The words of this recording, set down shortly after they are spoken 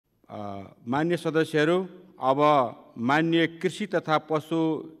मान्य सदस्यहरू, अब मान्य कृषि तथा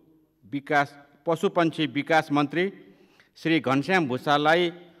पशुपन्छी विकास मन्त्री श्री घनश्याम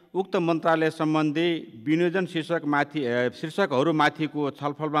भूषाललाई उक्त मन्त्रालय सम्बन्धी विनियोजन शीर्षकहरूमाथिको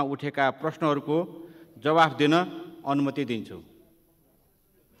छलफलमा उठेका प्रश्नहरूको जवाफ दिन अनुमति दिन्छु।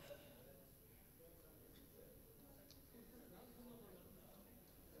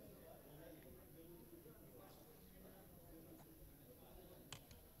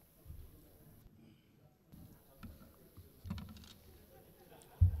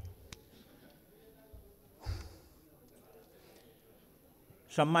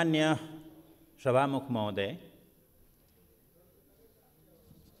 सम्मान्य सभामुख महोदय,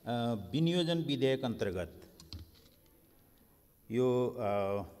 विनियोजन विधेयक अन्तर्गत यो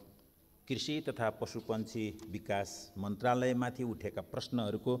कृषि तथा पशुपन्छी विकास मन्त्रालयमाथि उठेका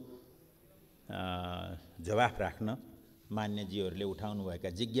प्रश्नहरूको जवाफ राख्न मान्यजीहरूले उठाउनुभएका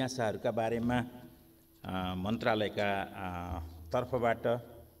जिज्ञासाहरूका बारेमा मन्त्रालयका तर्फबाट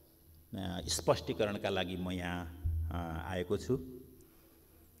स्पष्टीकरणका लागि म यहाँ आएको छु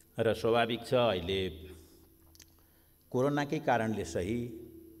र स्वाभाविक छ अहिले कोरोनाकै कारणले सही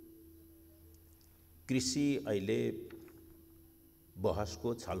कृषि अहिले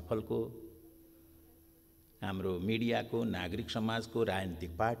बहसको छलफलको हाम्रो मिडियाको नागरिक समाजको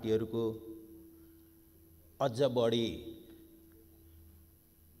राजनीतिक पार्टीहरूको अझ बढी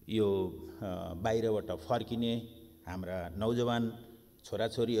यो बाहिरबाट फर्किने हाम्रा नौजवान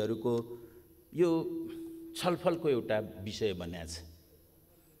छोराछोरीहरूको यो छलफलको एउटा विषय बन्या छ।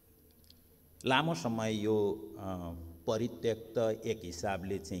 लामो समय यो परित्यक्त एक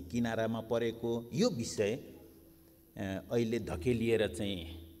हिसाबले चाहिँ किनारामा परेको यो विषय अहिले धकेलिएर चाहिँ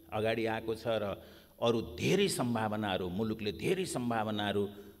अगाडि आएको छ र अरू धेरै सम्भावनाहरू, मुलुकले धेरै सम्भावनाहरू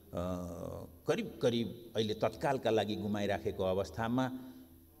करिब अहिले तत्कालका लागि गुमाइराखेको अवस्थामा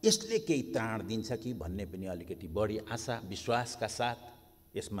यसले केही त्राण दिन्छ कि भन्ने पनि अलिकति बढी आशा विश्वासका साथ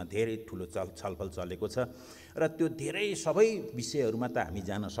यसमा धेरै ठुलो छलफल चलेको छ र त्यो धेरै सबै विषयहरूमा त हामी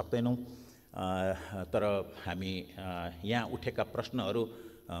जान सक्दैनौँ, तर हामी यहाँ उठेका प्रश्नहरू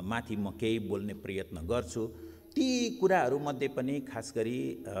माथि म केही बोल्ने प्रयत्न गर्छु। ती कुराहरूमध्ये पनि खास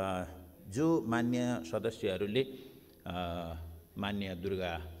गरी जो मान्य सदस्यहरूले मान्य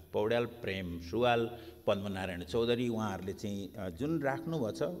दुर्गा पौड्याल, प्रेम सुवाल, पद्मनारायण चौधरी उहाँहरूले चाहिँ जुन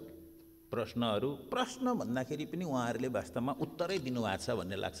राख्नुभएको छ प्रश्न भन्दाखेरि पनि उहाँहरूले वास्तवमा उत्तरै दिनुभएको छ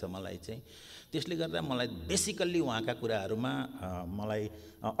भन्ने लाग्छ मलाई चाहिँ। त्यसले गर्दा मलाई बेसिकल्ली उहाँका कुराहरूमा मलाई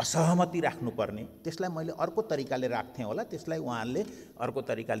असहमति राख्नुपर्ने, त्यसलाई मैले अर्को तरिकाले राख्थेँ होला, त्यसलाई उहाँहरूले अर्को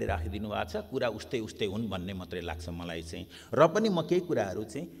तरिकाले राखिदिनु भएको छ। कुरा उस्तै हुन् भन्ने मात्रै लाग्छ मलाई चाहिँ। र पनि म केही कुराहरू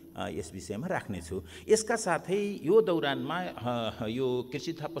चाहिँ यस विषयमा राख्नेछु। यसका साथै यो दौरानमा यो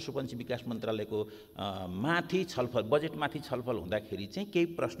कृषि तथा पशुपन्छी विकास मन्त्रालयको माथि छलफल, बजेटमाथि छलफल हुँदाखेरि चाहिँ केही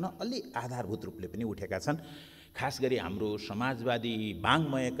प्रश्न अलि आधारभूत रूपले पनि उठेका छन्। खास गरी हाम्रो समाजवादी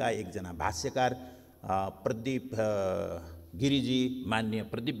वाङ्मयका एकजना भाष्यकार प्रदीप गिरिजी, मान्य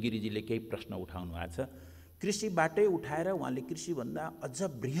प्रदीप गिरिजीले केही प्रश्न उठाउनु भएको छ। कृषिबाटै उठाएर उहाँले कृषिभन्दा अझ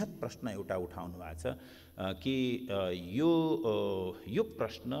बृहत प्रश्न एउटा उठाउनु भएको छ कि यो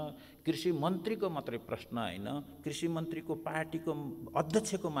प्रश्न कृषि मन्त्रीको मात्रै प्रश्न होइन, कृषि मन्त्रीको पार्टीको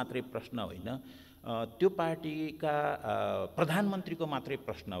अध्यक्षको मात्रै प्रश्न होइन, त्यो पार्टीका प्रधानमन्त्रीको मात्रै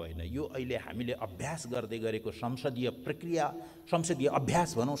प्रश्न होइन। यो अहिले हामीले अभ्यास गर्दै गरेको संसदीय प्रक्रिया, संसदीय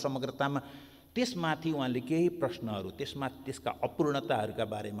अभ्यास भनौँ समग्रतामा, त्यसमाथि उहाँले केही प्रश्नहरू, त्यसका अपूर्णताहरूका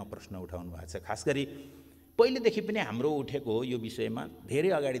बारेमा प्रश्न उठाउनु भएको छ। खास गरी पहिलेदेखि पनि हाम्रो उठेको यो विषयमा धेरै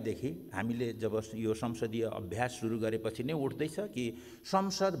अगाडिदेखि हामीले जब यो संसदीय अभ्यास सुरु गरेपछि नै उठ्दैछ कि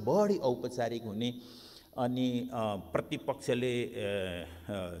संसद बढी औपचारिक हुने अनि प्रतिपक्षले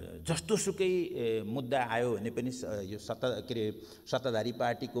जस्तोसुकै मुद्दा आयो भने पनि यो सत्ताधारी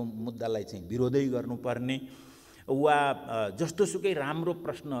पार्टीको मुद्दालाई चाहिँ विरोधै गर्नुपर्ने, वा जस्तोसुकै राम्रो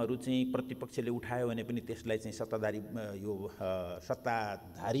प्रश्नहरू चाहिँ प्रतिपक्षले उठायो भने पनि त्यसलाई चाहिँ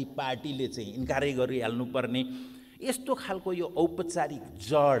सत्ताधारी पार्टीले चाहिँ इन्कारै गरिहाल्नुपर्ने, यस्तो खालको यो औपचारिक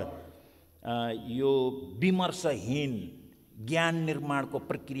जड, यो विमर्शहीन ज्ञान निर्माणको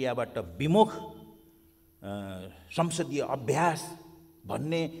प्रक्रियाबाट विमुख संसदीय अभ्यास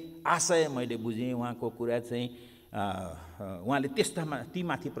भन्ने आशय मैले बुझेँ उहाँको कुरा चाहिँ। उहाँले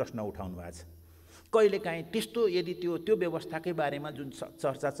तीमाथि प्रश्न उठाउनु भएको छ। कहिलेकाहीँ त्यस्तो यदि त्यो व्यवस्थाकै बारेमा जुन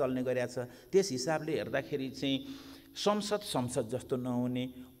चर्चा चल्ने गरेको छ त्यस हिसाबले हेर्दाखेरि चाहिँ संसद जस्तो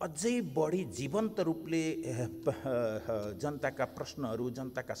नहुने, अझै बढी जीवन्त रूपले जनताका प्रश्नहरू,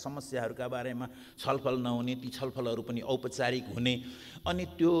 जनताका समस्याहरूका बारेमा छलफल नहुने, ती छलफलहरू पनि औपचारिक हुने, अनि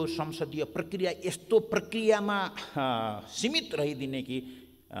त्यो संसदीय प्रक्रिया यस्तो प्रक्रियामा सीमित रहिदिने कि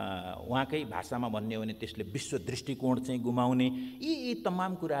उहाँकै भाषामा भन्ने हो भने त्यसले विश्व दृष्टिकोण चाहिँ गुमाउने, यी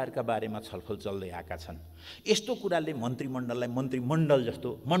तमाम कुराहरूका बारेमा छलफल चल्दै आएका छन्। यस्तो कुराले मन्त्रीमण्डललाई मन्त्रीमण्डल जस्तो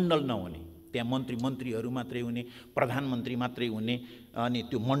मण्डल नहुने, त्यहाँ मन्त्रीहरू मात्रै हुने, प्रधानमन्त्री मात्रै हुने, अनि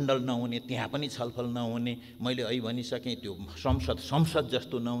त्यो मण्डल नहुने, त्यहाँ पनि छलफल नहुने, मैले अहिले भनिसकेँ त्यो संसद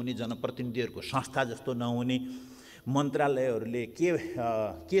जस्तो नहुने, जनप्रतिनिधिहरूको संस्था जस्तो नहुने, मन्त्रालयहरूले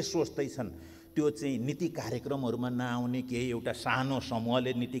के सोच्दैछन् त्यो चाहिँ नीति कार्यक्रमहरूमा नआउने, केही एउटा सानो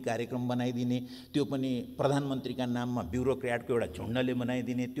समूहले नीति कार्यक्रम बनाइदिने, त्यो पनि प्रधानमन्त्रीका नाममा ब्युरोक्र्याटको एउटा झुन्डले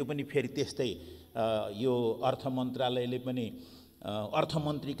बनाइदिने, त्यो पनि फेरि त्यस्तै यो अर्थ मन्त्रालयले पनि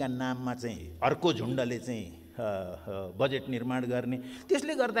अर्थमन्त्रीका नाममा चाहिँ अर्को झुन्डले चाहिँ बजेट निर्माण गर्ने।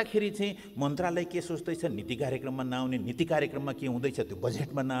 त्यसले गर्दाखेरि चाहिँ मन्त्रालय के सोच्दैछ नीति कार्यक्रममा नआउने, नीति कार्यक्रममा के हुँदैछ त्यो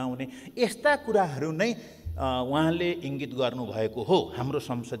बजेटमा नआउने, यस्ता कुराहरू नै उहाँले इङ्गित गर्नुभएको हो। हाम्रो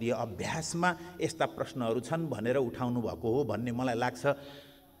संसदीय अभ्यासमा यस्ता प्रश्नहरू छन् भनेर उठाउनु भएको हो भन्ने मलाई लाग्छ।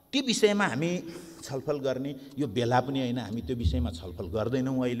 त्यो विषयमा हामी छलफल गर्ने यो बेला पनि होइन, हामी त्यो विषयमा छलफल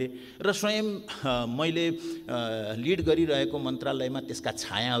गर्दैनौँ अहिले। र स्वयं मैले लिड गरिरहेको मन्त्रालयमा त्यसका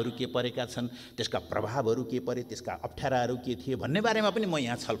छायाहरू के परेका छन्, त्यसका प्रभावहरू के परे, त्यसका अप्ठ्याराहरू के थिए भन्ने बारेमा पनि म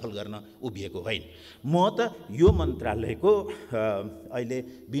यहाँ छलफल गर्न उभिएको होइन। म त यो मन्त्रालयको अहिले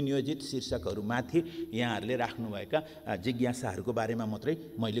विनियोजित शीर्षकहरूमाथि यहाँहरूले राख्नुभएका जिज्ञासाहरूको बारेमा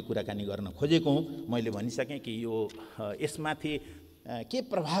मात्रै मैले कुराकानी गर्न खोजेको हुँ। मैले भनिसकेँ कि यो यसमाथि के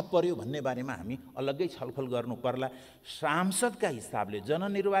प्रभाव पर्यो भन्ने बारेमा हामी अलग्गै छलफल गर्नु पर्ला। सांसदका हिसाबले,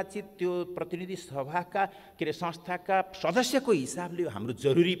 जननिर्वाचित त्यो प्रतिनिधि सभाका के अरे संस्थाका सदस्यको हिसाबले हाम्रो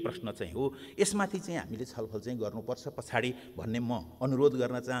जरुरी प्रश्न चाहिँ हो, यसमाथि चाहिँ हामीले छलफल चाहिँ गर्नुपर्छ पछाडि भन्ने म अनुरोध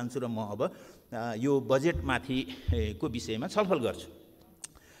गर्न चाहन्छु। र म अब यो बजेटमाथिको विषयमा छलफल गर्छु।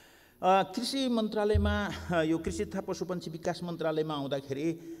 कृषि मन्त्रालयमा, यो कृषि तथा पशुपन्छी विकास मन्त्रालयमा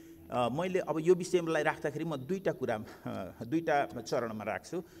आउँदाखेरि मैले अब यो विषयलाई राख्दाखेरि म दुईटा चरणमा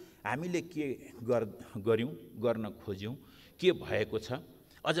राख्छु। हामीले के गर्यौँ, गर्न खोज्यौँ, के भएको छ,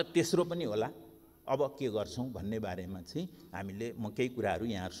 अझ तेस्रो पनि होला अब के गर्छौँ भन्ने बारेमा चाहिँ म केही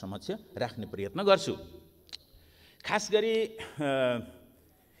कुराहरू यहाँहरू समक्ष राख्ने प्रयत्न गर्छु। खास गरी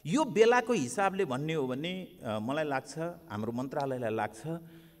यो बेलाको हिसाबले भन्ने हो भने मलाई लाग्छ, हाम्रो मन्त्रालयलाई लाग्छ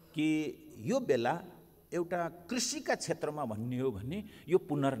कि यो बेला एउटा कृषिका क्षेत्रमा भन्ने हो भने यो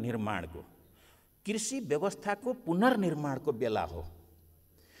पुनर्निर्माणको, कृषि व्यवस्थाको पुनर्निर्माणको बेला हो।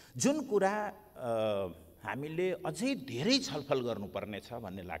 जुन कुरा हामीले अझै धेरै छलफल गर्नुपर्नेछ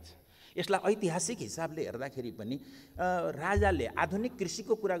भन्ने लाग्छ। यसलाई ऐतिहासिक हिसाबले हेर्दाखेरि पनि राजाले आधुनिक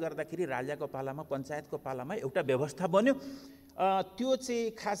कृषिको कुरा गर्दाखेरि राजाको पालामा, पञ्चायतको पालामा एउटा व्यवस्था बन्यो। त्यो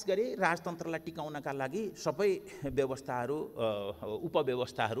चाहिँ खास गरी राजतन्त्रलाई टिकाउनका लागि सबै व्यवस्थाहरू,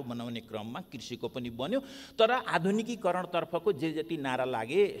 उपव्यवस्थाहरू बनाउने क्रममा कृषिको पनि बन्यो। तर आधुनिकीकरणतर्फको जे जति नारा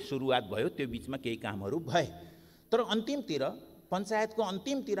लागे, सुरुवात भयो, त्यो बिचमा केही कामहरू भए। तर अन्तिमतिर, पञ्चायतको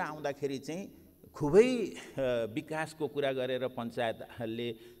अन्तिमतिर आउँदाखेरि चाहिँ खुबै विकासको कुरा गरेर पञ्चायतले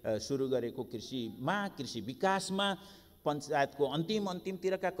सुरु गरेको कृषि विकासमा पञ्चायतको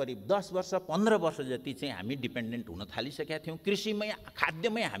अन्तिमतिरका करिब 10 वर्ष 15 वर्ष जति चाहिँ हामी डिपेन्डेन्ट हुन थालिसकेका थियौँ। कृषिमै,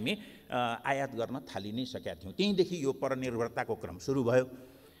 खाद्यमै हामी आयात गर्न थालि नै सकेका थियौँ। त्यहीँदेखि यो परनिर्भरताको क्रम सुरु भयो।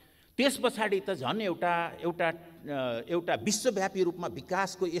 त्यस पछाडि त झन् एउटा विश्वव्यापी रूपमा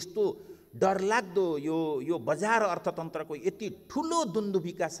विकासको यस्तो डरलाग्दो यो बजार अर्थतन्त्रको यति ठुलो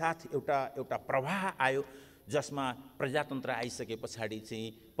दुन्दुभीका साथ एउटा प्रवाह आयो, जसमा प्रजातन्त्र आइसके पछाडि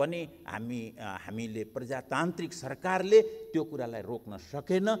चाहिँ पनि हामीले प्रजातान्त्रिक सरकारले त्यो कुरालाई रोक्न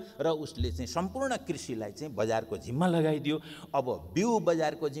सकेन र उसले चाहिँ सम्पूर्ण कृषिलाई चाहिँ बजारको जिम्मा लगाइदियो। अब बिउ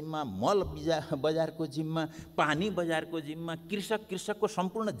बजारको जिम्मा, मल बजारको जिम्मा, पानी बजारको जिम्मा, कृषकको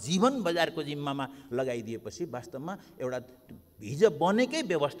सम्पूर्ण जीवन बजारको जिम्मामा लगाइदिएपछि वास्तवमा एउटा हिजो बनेकै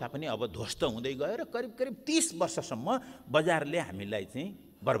व्यवस्था पनि अब ध्वस्त हुँदै गयो र करिब 30 वर्षसम्म बजारले हामीलाई चाहिँ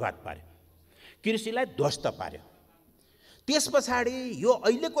बर्बाद पार्यो, कृषिलाई ध्वस्त पार्यो। त्यस पछाडि यो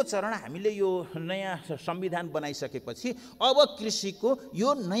अहिलेको चरण हामीले यो नयाँ संविधान बनाइसकेपछि अब कृषिको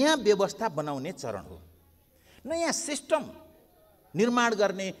यो नयाँ व्यवस्था बनाउने चरण हो, नयाँ सिस्टम निर्माण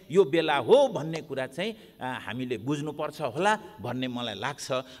गर्ने यो बेला हो भन्ने कुरा चाहिँ हामीले बुझ्नुपर्छ होला भन्ने मलाई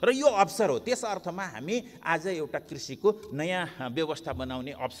लाग्छ। र यो अवसर हो, त्यस अर्थमा हामी आज एउटा कृषिको नयाँ व्यवस्था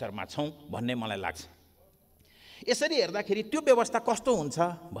बनाउने अवसरमा छौँ भन्ने मलाई लाग्छ। यसरी हेर्दाखेरि त्यो व्यवस्था कस्तो हुन्छ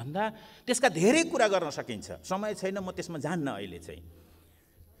भन्दा त्यसका धेरै कुरा गर्न सकिन्छ। समय छैन, म त्यसमा जान्न अहिले चाहिँ।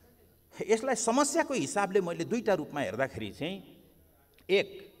 यसलाई समस्याको हिसाबले मैले दुईटा रूपमा हेर्दाखेरि चाहिँ, एक,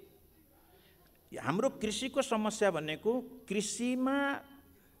 हाम्रो कृषिको समस्या भनेको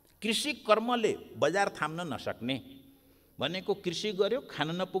कृषि कर्मले बजार थाम्न नसक्ने भनेको कृषि गर्यो,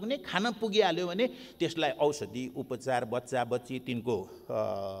 खान नपुग्ने, खान पुगिहाल्यो भने त्यसलाई औषधि उपचार, बच्चा बच्ची, तिनको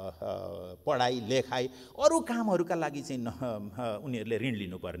पढाइ लेखाइ, अरू कामहरूका लागि चाहिँ उनीहरूले ऋण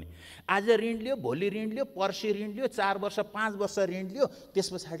लिनुपर्ने। आज ऋण लियो, भोलि ऋण लियो, पर्सि ऋण लियो, 4 वर्ष 5 वर्ष ऋण लियो, त्यस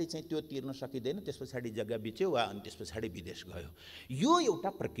पछाडि चाहिँ त्यो तिर्न सकिँदैन, त्यस पछाडि जग्गा बेच्यो वा अनि त्यस पछाडि विदेश गयो। यो एउटा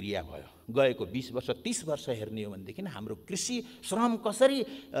प्रक्रिया भयो। गएको 20 वर्ष 30 वर्ष हेर्ने हो भनेदेखि हाम्रो कृषि श्रम कसरी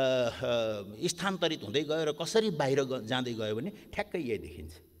स्थानान्तरित हुँदै गयो र कसरी बाहिर जाँदै गयो भने ठ्याक्कै यही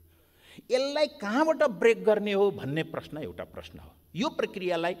देखिन्छ। यसलाई कहाँबाट ब्रेक गर्ने हो भन्ने प्रश्न एउटा प्रश्न हो। यो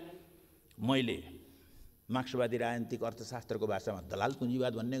प्रक्रियालाई मैले मार्क्सवादी राजनीतिक अर्थशास्त्रको भाषामा दलाल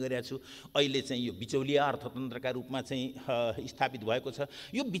पुँजीवाद भन्ने गरेको छु। अहिले चाहिँ यो बिचौलिया अर्थतन्त्रका रूपमा चाहिँ स्थापित भएको छ।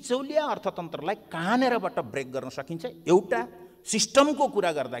 यो बिचौलिया अर्थतन्त्रलाई कहाँनिरबाट ब्रेक गर्न सकिन्छ? एउटा सिस्टमको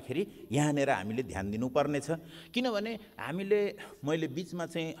कुरा गर्दाखेरि यहाँनिर हामीले ध्यान दिनुपर्ने छ। किनभने मैले बिचमा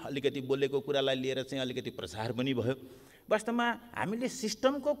चाहिँ अलिकति बोलेको कुरालाई लिएर चाहिँ अलिकति प्रचार पनि भयो। वास्तवमा हामीले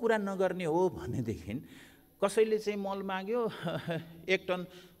सिस्टमको कुरा नगर्ने हो भनेदेखि कसैले चाहिँ मल माग्यो, 1 टन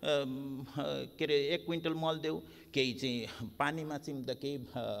के अरे 1 क्विन्टल मल देऊ, केही चाहिँ पानीमा चिम्दा केही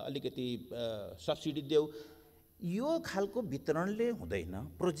अलिकति सब्सिडी देऊ, यो खालको वितरणले हुँदैन,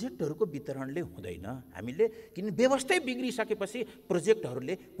 प्रोजेक्टहरूको वितरणले हुँदैन। हामीले किन व्यवस्थै बिग्रिसकेपछि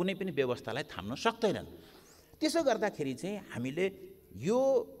प्रोजेक्टहरूले कुनै पनि व्यवस्थालाई थाम्न सक्दैनन्। त्यसो गर्दाखेरि चाहिँ हामीले यो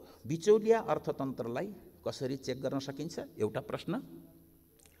बिचौलिया अर्थतन्त्रलाई कसरी चेक गर्न सकिन्छ, एउटा प्रश्न।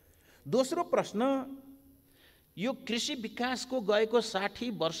 दोस्रो प्रश्न, यो कृषि विकासको गएको 60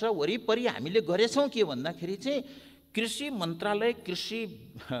 वर्ष वरिपरि हामीले गरेछौँ के भन्दाखेरि चाहिँ कृषि मन्त्रालय, कृषि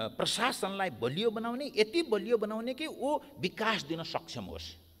प्रशासनलाई बलियो बनाउने, यति बलियो बनाउने कि वो विकास दिन सक्षम होस्।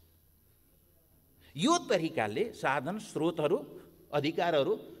 यो तरिकाले साधन स्रोतहरू,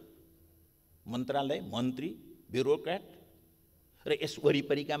 अधिकारहरू मन्त्रालय, मन्त्री, ब्युरोक्रेट र यस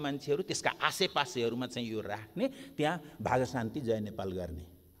वरिपरिका मान्छेहरू, त्यसका आसेपासेहरूमा चाहिँ यो राख्ने, त्यहाँ भागशान्ति जय नेपाल गर्ने।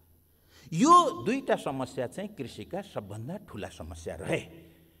 यो दुईटा समस्या चाहिँ कृषिका सबभन्दा ठुला समस्या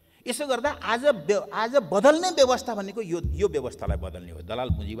रहे। यसो गर्दा आज बदल्ने व्यवस्था भनेको यो व्यवस्थालाई बदल्ने हो, दलाल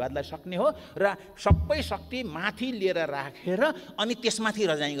पुँजीवादलाई सक्ने हो र सबै शक्ति माथि लिएर राखेर अनि त्यसमाथि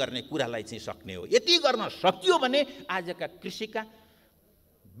रजाइ गर्ने कुरालाई चाहिँ सक्ने हो। यति गर्न सकियो भने आजका कृषिका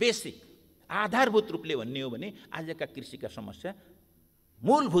बेसिक आधारभूत रूपले भन्ने हो भने आजका कृषिका समस्या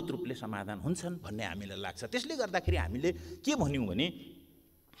मूलभूत रूपले समाधान हुन्छन् भन्ने हामीलाई लाग्छ। त्यसले गर्दाखेरि हामीले के भन्यौँ भने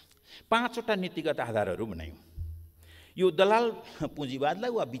 5वटा नीतिगत आधारहरू बनायौँ। यो दलाल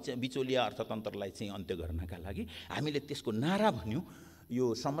पुँजीवादलाई वा बिचौलिया अर्थतन्त्रलाई चाहिँ अन्त्य गर्नका लागि हामीले त्यसको नारा भन्यौँ, यो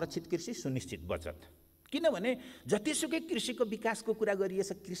संरक्षित कृषि, सुनिश्चित बचत। किनभने जतिसुकै कृषिको विकासको कुरा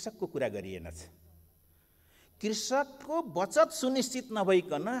गरिएछ, कृषकको कुरा गरिएनछ। कृषकको बचत सुनिश्चित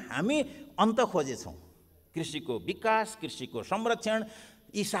नभइकन हामी अन्त खोजेछौँ। कृषिको विकास, कृषिको संरक्षण,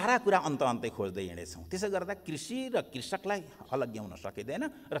 यी सारा कुरा अन्तै खोज्दै हिँडेछौँ। त्यसो गर्दा कृषि र कृषकलाई अलग्याउन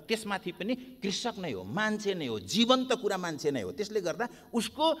सकिँदैन र त्यसमाथि पनि कृषक नै हो, मान्छे नै हो, जीवन्त कुरा मान्छे नै हो। त्यसले गर्दा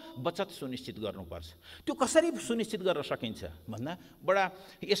उसको बचत सुनिश्चित गर्नुपर्छ। त्यो कसरी सुनिश्चित गर्न सकिन्छ भन्दा बडा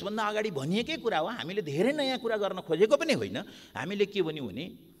यसभन्दा अगाडि भनिएकै कुरा हो। हामीले धेरै नयाँ कुरा गर्न खोजेको पनि होइन। हामीले के भन्यौँ भने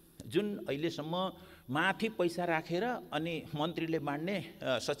जुन अहिलेसम्म माथि पैसा राखेर अनि मन्त्रीले बाँड्ने,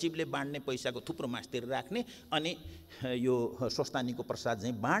 सचिवले बाँड्ने पैसाको थुप्रो मासतिर राख्ने अनि यो स्वस्तानीको प्रसाद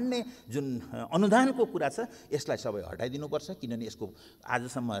चाहिँ बाँड्ने जुन अनुदानको कुरा छ, यसलाई सबै हटाइदिनुपर्छ। किनभने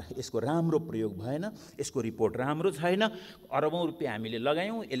आजसम्म यसको राम्रो प्रयोग भएन, यसको रिपोर्ट राम्रो छैन। अरबौँ रुपियाँ हामीले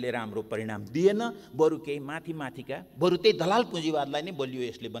लगायौँ, यसले राम्रो परिणाम दिएन। बरु केही माथिका, बरु त्यही दलाल पुँजीवादलाई नै बलियो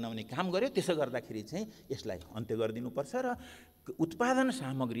यसले बनाउने काम गर्यो। त्यसो गर्दाखेरि चाहिँ यसलाई अन्त्य गरिदिनुपर्छ र उत्पादन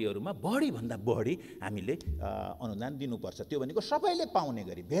सामग्रीहरूमा बढीभन्दा बढी हामीले अनुदान दिनुपर्छ। त्यो भनेको सबैले पाउने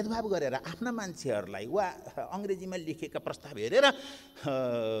गरी, भेदभाव गरेर आफ्ना मान्छेहरूलाई वा अङ्ग्रेजीमा लेखेका प्रस्ताव हेरेर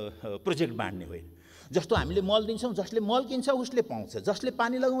प्रोजेक्ट बाँड्ने होइन। जस्तो हामीले मल दिन्छौँ, जसले मल किन्छ उसले पाउँछ, जसले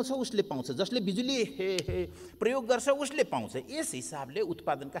पानी लगाउँछ उसले पाउँछ, जसले बिजुली प्रयोग गर्छ उसले पाउँछ। यस हिसाबले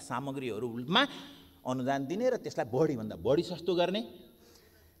उत्पादनका सामग्रीहरूमा अनुदान दिने र त्यसलाई बढीभन्दा बढी सस्तो गर्ने।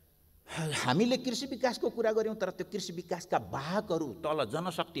 हामीले कृषि विकासको कुरा गऱ्यौँ, तर त्यो कृषि विकासका वाहकहरू, तल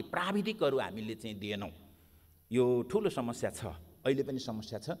जनशक्ति, प्राविधिकहरू हामीले चाहिँ दिएनौँ। यो ठुलो समस्या छ, अहिले पनि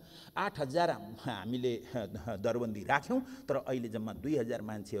समस्या छ। 8000 हामीले दरबन्दी राख्यौँ, तर अहिले जम्मा 2000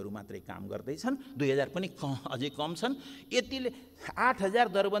 मान्छेहरू मात्रै काम गर्दैछन्। 2000 पनि अझै कम छन्। यतिले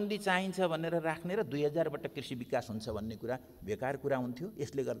 8000 दरबन्दी चाहिन्छ भनेर राख्ने र 2000बाट कृषि विकास हुन्छ भन्ने कुरा बेकार कुरा हुन्थ्यो।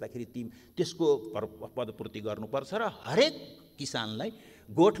 यसले गर्दाखेरि त्यसको पदपूर्ति गर्नुपर्छ र हरेक किसानलाई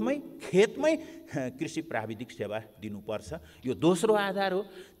गोठमै, खेतमै कृषि प्राविधिक सेवा दिनुपर्छ। यो दोस्रो आधार हो।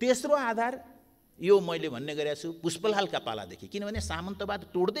 तेस्रो आधार यो मैले भन्ने गरेको छु पुष्पलालका पालादेखि। किनभने सामन्तवाद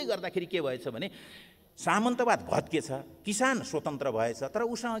टोड्दै गर्दाखेरि के भएछ भने सामन्तवाद भत्केछ, किसान स्वतन्त्र भएछ, तर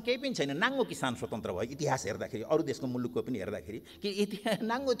उसँग केही पनि छैन, नाङ्गो किसान स्वतन्त्र भयो। इतिहास हेर्दाखेरि अरू देशको मुलुकको पनि हेर्दाखेरि कि इतिहास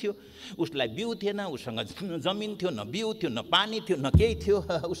नाङ्गो थियो, उसलाई बिउ थिएन, उसँग जमिन थियो, न बिउ थियो, न पानी थियो, न केही थियो,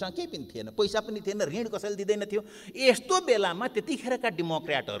 उसँग केही पनि थिएन, पैसा पनि थिएन, ऋण कसैले दिँदैन थियो। यस्तो बेलामा त्यतिखेरका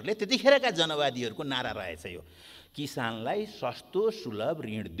डेमोक्र्याटहरूले, त्यतिखेरका जनवादीहरूको नारा रहेछ यो, किसानलाई सस्तो सुलभ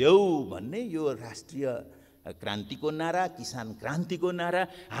ऋण देऊ भन्ने यो राष्ट्रिय क्रान्तिको नारा, किसान क्रान्तिको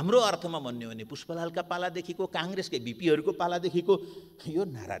नारा। हाम्रो अर्थमा भन्ने हो भने पुष्पलालका पालादेखिको, काङ्ग्रेसकै बिपीहरूको पालादेखिको यो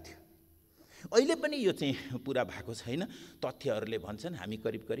नारा थियो। अहिले पनि यो चाहिँ पुरा भएको छैन। तथ्यहरूले भन्छन् हामी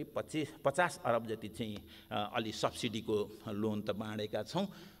करिब करिब 50 अरब जति चाहिँ अलि सब्सिडीको लोन त बाँडेका छौँ।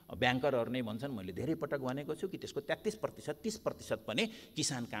 ब्याङ्करहरू नै भन्छन्, मैले धेरै पटक भनेको छु कि त्यसको 33%, 30% पनि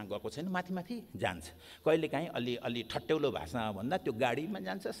किसान कहाँ गएको छैन, माथि माथि जान्छ। कहिलेकाहीँ अलि ठट्यौलो भाषामा भन्दा त्यो गाडीमा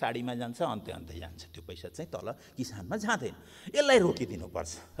जान्छ, साडीमा जान्छ, अन्त्य अन्त्य जान्छ, त्यो पैसा चाहिँ तल किसानमा जाँदैन। यसलाई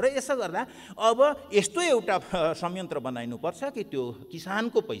रोकिदिनुपर्छ र यसो गर्दा अब यस्तो एउटा संयन्त्र बनाइनुपर्छ कि त्यो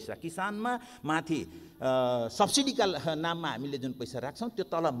किसानको पैसा, किसानमा माथि सब्सिडीका नाममा हामीले जुन पैसा राख्छौँ त्यो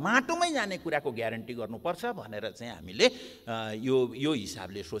तल माटोमै जाने कुराको ग्यारेन्टी गर्नुपर्छ भनेर चाहिँ हामीले यो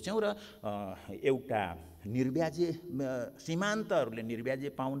हिसाबले सोच्यौँ। र एउटा निर्ब्याजे सीमान्तहरूले निर्ब्याजे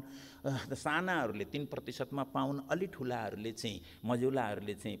पाउन्, सानाहरूले 3%मा पाउन्, अलि ठुलाहरूले चाहिँ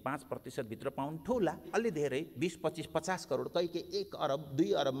मझौलाहरूले चाहिँ 5% भित्र पाउन्, ठुला अलि धेरै 20, 25, 50 करोड, कहीँ 1 अरब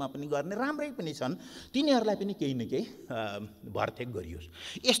 2 अरबमा पनि गर्ने राम्रै पनि छन्, तिनीहरूलाई पनि केही न केही भरथेक गरियोस्।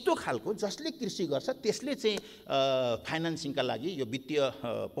 यस्तो खालको जसले कृषि गर्छ त्यसले चाहिँ फाइनेन्सिङका लागि यो वित्तीय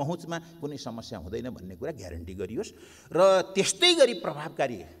पहुँचमा कुनै समस्या हुँदैन भन्ने कुरा ग्यारेन्टी गरियोस् र त्यस्तै गरी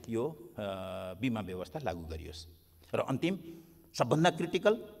प्रभावकारी यो बिमा व्यवस्था लागू गरियोस्। र अन्तिम सबभन्दा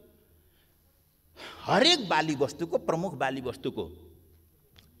क्रिटिकल, हरेक बाली वस्तुको, प्रमुख बाली वस्तुको,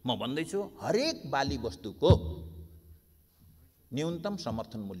 म भन्दैछु हरेक बाली वस्तुको न्यूनतम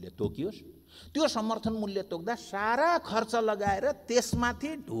समर्थन मूल्य तोकियोस्। त्यो समर्थन मूल्य तोक्दा सारा खर्च लगाएर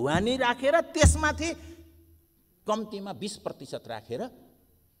त्यसमाथि ढुवानी राखेर त्यसमाथि कम्तीमा 20% राखेर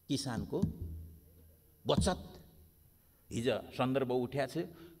किसानको बचत। हिजो सन्दर्भ उठ्या छ,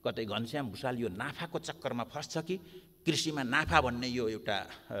 कतै घनश्याम भुसाल यो नाफाको चक्करमा फस्छ कि, कृषिमा नाफा भन्ने यो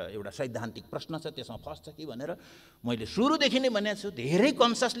एउटा सैद्धान्तिक प्रश्न छ, त्यसमा फस्छ कि भनेर मैले सुरुदेखि नै भनेको छु, धेरै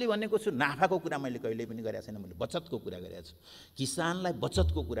कन्सियसली भनेको छु। नाफाको कुरा मैले कहिल्यै पनि गरेको छैन, मैले बचतको कुरा गरेको छु, किसानलाई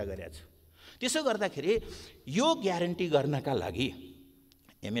बचतको कुरा गरेको छु। त्यसो गर्दाखेरि यो ग्यारेन्टी गर्नका लागि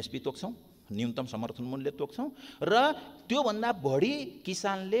एमएसपी तोक्छौँ, न्यूनतम समर्थन मूल्य तोक्छौँ र त्योभन्दा बढी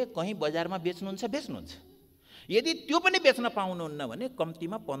किसानले कहीँ बजारमा बेच्नुहुन्छ। यदि त्यो पनि बेच्न पाउनुहुन्न भने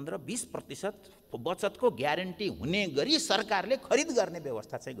कम्तीमा 15-20% बचतको ग्यारेन्टी हुने गरी सरकारले खरिद गर्ने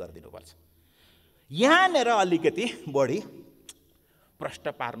व्यवस्था चाहिँ गरिदिनुपर्छ। यहाँनिर अलिकति बढी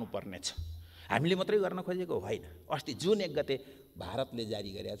प्रश्न पार्नुपर्ने छ। हामीले मात्रै गर्न खोजेको होइन। अस्ति जुन 1 गते भारतले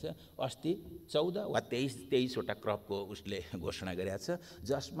जारी गरेको छ, अस्ति 14 वा 23वटा क्रपको उसले घोषणा गरेको छ,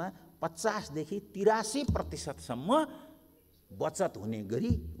 जसमा 50 देखि 83% बचत हुने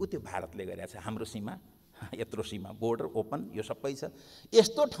गरी त्यो भारतले गरेको छ। हाम्रो सीमा, यत्रो सीमा, बोर्डर ओपन, यो सबै छ।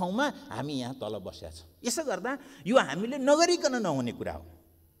 यस्तो ठाउँमा हामी यहाँ तल बसेका छौँ। यसो गर्दा यो हामीले नगरिकन नहुने कुरा हो।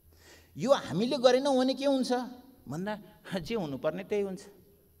 यो हामीले गरेनौँ भने के हुन्छ भन्दा जे हुनुपर्ने त्यही हुन्छ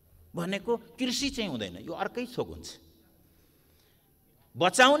भनेको कृषि चाहिँ हुँदैन, यो अर्कै थोक हुन्छ।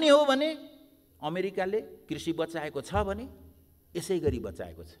 बचाउने हो भने अमेरिकाले कृषि बचाएको छ भने यसै गरी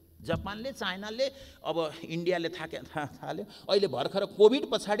बचाएको छ। जापानले, चाइनाले, अब इन्डियाले थाल्यो। अहिले भर्खर कोभिड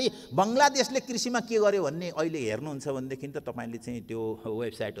पछाडि बङ्गलादेशले कृषिमा के गर्यो भन्ने अहिले हेर्नुहुन्छ भनेदेखि त तपाईँले चाहिँ त्यो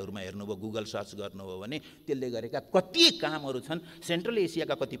वेबसाइटहरूमा हेर्नुभयो, गुगल सर्च गर्नुभयो भने त्यसले गरेका कति कामहरू छन्। सेन्ट्रल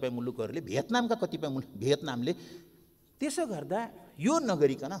एसियाका कतिपय मुलुकहरूले, भियतनामका कतिपय भियतनामले। त्यसो गर्दा यो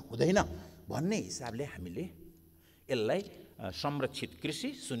नगरिकन हुँदैन भन्ने हिसाबले हामीले यसलाई संरक्षित कृषि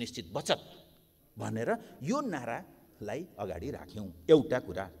सुनिश्चित बचत भनेर यो नारालाई अगाडि राख्यौँ। एउटा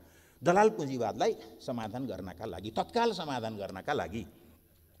कुरा दलाल पुँजीवादलाई समाधान गर्नका लागि, तत्काल समाधान गर्नका लागि।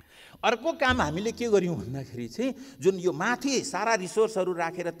 अर्को काम हामीले के गर्यौँ भन्दाखेरि चाहिँ जुन यो माथि सारा रिसोर्सहरू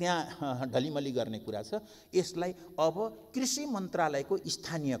राखेर त्यहाँ ढलिमली गर्ने कुरा छ, यसलाई अब कृषि मन्त्रालयको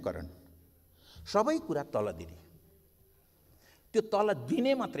स्थानीयकरण, सबै कुरा तल दिने। त्यो तल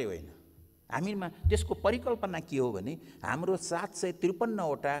दिने मात्रै होइन, हामीमा त्यसको परिकल्पना के हो भने हाम्रो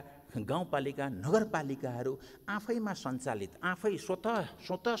 753वटा गाउँपालिका, नगरपालिकाहरू आफैमा सञ्चालित, आफै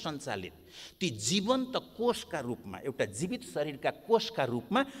स्वतः सञ्चालित ती जीवन्त कोषका रूपमा, एउटा जीवित शरीरका कोषका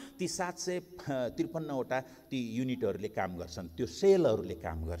रूपमा ती 753वटा ती युनिटहरूले काम गर्छन्, त्यो सेलहरूले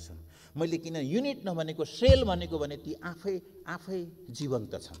काम गर्छन्। मैले किन युनिट नभनेको सेल भनेको भने ती आफै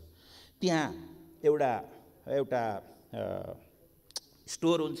जीवन्त छन्। त्यहाँ एउटा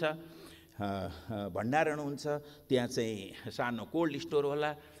स्टोर हुन्छ, भण्डारण हुन्छ, त्यहाँ चाहिँ सानो कोल्ड स्टोर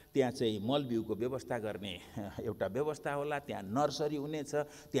होला, त्यहाँ चाहिँ मलबिउको व्यवस्था गर्ने एउटा व्यवस्था होला, त्यहाँ नर्सरी हुनेछ,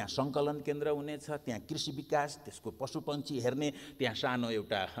 त्यहाँ सङ्कलन केन्द्र हुनेछ, त्यहाँ कृषि विकास, त्यसको पशुपन्छी हेर्ने त्यहाँ सानो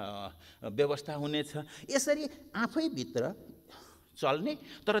एउटा व्यवस्था हुनेछ। यसरी आफैभित्र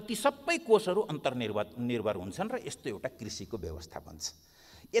चल्ने, तर ती सबै कोषहरू अन्तर्निर्भर हुन्छन् र यस्तो एउटा कृषिको व्यवस्था बन्छ।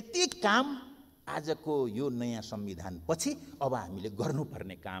 यति काम आजको यो नयाँ संविधान पछि अब हामीले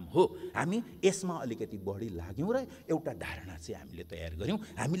गर्नुपर्ने काम हो। हामी यसमा अलिकति बढी लाग्यौँ र एउटा धारणा चाहिँ हामीले तयार गऱ्यौँ।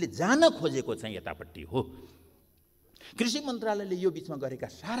 हामीले जान खोजेको चाहिँ यतापट्टि हो। कृषि मन्त्रालयले यो बिचमा गरेका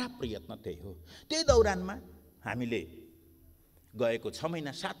सारा प्रयत्न त्यही हो। त्यही दौरानमा हामीले गएको 6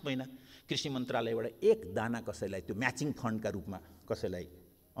 महिना 7 महिना कृषि मन्त्रालयबाट एक दाना कसैलाई त्यो म्याचिङ फन्डका रूपमा कसैलाई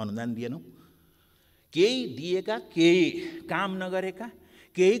अनुदान दिएनौँ। केही दिएका, केही काम नगरेका,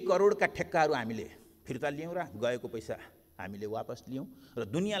 केही करोडका ठेक्काहरू हामीले फिर्ता लियौँ र गएको पैसा हामीले वापस लियौँ र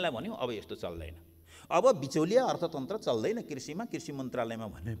दुनियाँलाई भन्यौँ अब यस्तो चल्दैन। अब बिचौलिया अर्थतन्त्र चल्दैन कृषिमा। कृषि मन्त्रालयमा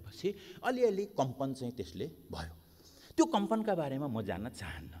भनेपछि अलिअलि कम्पन चाहिँ त्यसले भयो। त्यो कम्पनका बारेमा म जान्न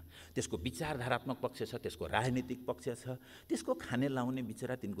चाहन्न। त्यसको विचारधारात्मक पक्ष छ, त्यसको राजनीतिक पक्ष छ, त्यसको खाने लाउने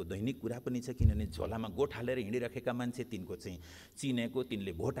बिचरा तिनको दैनिक कुरा पनि छ। किनभने झोलामा गोठ हालेर हिँडिरहेका मान्छे, तिनको चाहिँ चिनेको,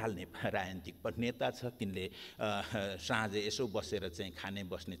 तिनले भोट हाल्ने राजनीतिक नेता छ, तिनले साँझे यसो बसेर चाहिँ खाने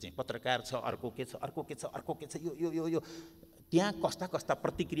बस्ने चाहिँ पत्रकार छ, अर्को के छ, अर्को के छ, अर्को के छ, यो यो यो यो त्यहाँ कस्ता कस्ता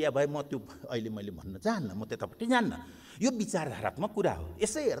प्रतिक्रिया भए म त्यो अहिले मैले भन्न चाहन्न, म त्यतापट्टि जान्न। यो विचारधारात्मक कुरा हो।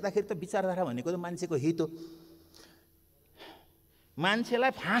 यसै हेर्दाखेरि त विचारधारा भनेको त मान्छेको हित हो।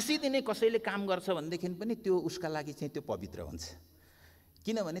 मान्छेलाई फाँसी दिने कसैले काम गर्छ भनेदेखि पनि त्यो उसका लागि चाहिँ त्यो पवित्र हुन्छ।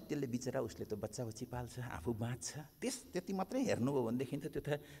 किनभने त्यसले बिचरा उसले त बच्चा बच्ची पाल्छ, आफू बाँच्छ। त्यति मात्रै हेर्नुभयो भनेदेखि त त्यो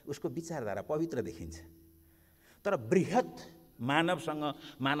त उसको विचारधारा पवित्र देखिन्छ। तर बृहत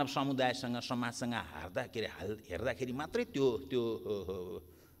मानवसँग, मानव समुदायसँग, समाजसँग हेर्दाखेरि मात्रै त्यो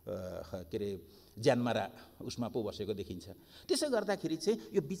के अरे ज्यानमारा उसमा पो बसेको देखिन्छ। त्यसो गर्दाखेरि चाहिँ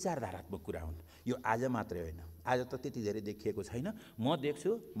यो विचारधारात्मक कुरा हुन्। यो आज मात्रै होइन, आज त त्यति धेरै देखिएको छैन। म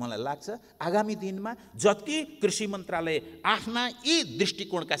देख्छु, मलाई लाग्छ आगामी दिनमा जति कृषि मन्त्रालय आफ्ना यी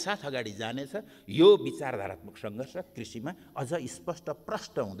दृष्टिकोणका साथ अगाडि जानेछ, यो विचारधारात्मक सङ्घर्ष कृषिमा अझ स्पष्ट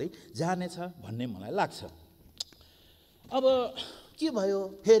प्रष्ट हुँदै जानेछ भन्ने मलाई लाग्छ। अब के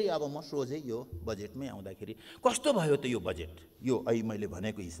भयो फेरि? अब म सोझै यो बजेटमै आउँदाखेरि कस्तो भयो त यो बजेट? यो अहिले मैले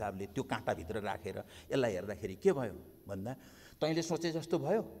भनेको हिसाबले त्यो काँटाभित्र राखेर यसलाई हेर्दाखेरि के भयो भन्दा, तैँले सोचे जस्तो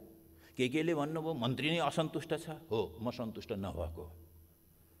भयो? केले भन्नुभयो मन्त्री नै असन्तुष्ट छ। हो, म सन्तुष्ट नभएको,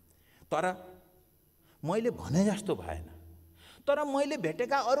 तर मैले भने जस्तो भएन। तर मैले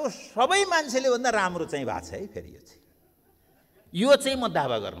भेटेका अरू सबै मान्छेले भन्दा राम्रो चाहिँ भएको छ है। फेरि यो चाहिँ म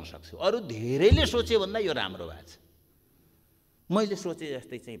दावा गर्न सक्छु, अरू धेरैले सोचे भन्दा यो राम्रो भएको छ। मैले सोचे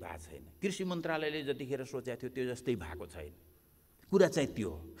जस्तै चाहिँ भएको छैन। कृषि मन्त्रालयले जतिखेर सोचेको थियो त्यो जस्तै भएको छैन। कुरा चाहिँ त्यो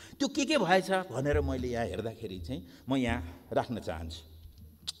हो। त्यो के भएछ भनेर मैले यहाँ हेर्दाखेरि चाहिँ म यहाँ राख्न चाहन्छु।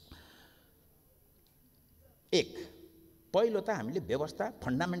 एक, पहिलो त हामीले व्यवस्था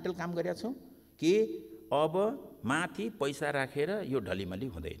फन्डामेन्टल काम गरेका छौँ कि अब माथि पैसा राखेर यो ढलिमली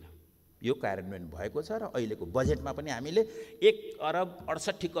हुँदैन। यो कार्यान्वयन भएको छ र अहिलेको बजेटमा पनि हामीले 1 अरब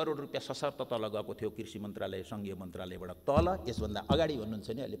 68 करोड रुपियाँ सशर्त तल गएको थियो कृषि मन्त्रालय सङ्घीय मन्त्रालयबाट तल। यसभन्दा अगाडि भन्नुहुन्छ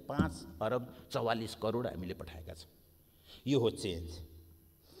भने अहिले 5 अरब 44 करोड हामीले पठाएका छौँ। यो हो चेन्ज।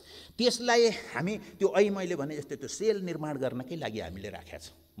 त्यसलाई हामी त्यो अहिले मैले भने जस्तै त्यो सेल निर्माण गर्नकै लागि हामीले राखेका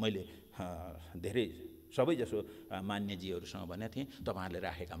छौँ। मैले धेरै सबैजसो मान्यजीहरूसँग भनेको थिएँ, तपाईँहरूले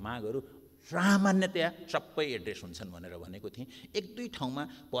राखेका मागहरू सामान्यतया सबै एड्रेस हुन्छन् भनेर भनेको थिएँ। 1-2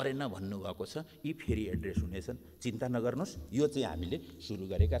 ठाउँमा परेन भन्नुभएको छ, यी फेरि एड्रेस हुनेछन्, चिन्ता नगर्नुहोस्। यो चाहिँ हामीले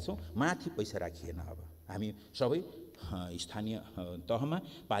सुरु गरेका छौँ। माथि पैसा राखिएन। अब हामी सबै स्थानीय तहमा,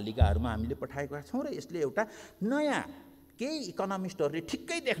 पालिकाहरूमा हामीले पठाएका छौँ र यसले एउटा नयाँ, केही इकोनोमिस्टहरूले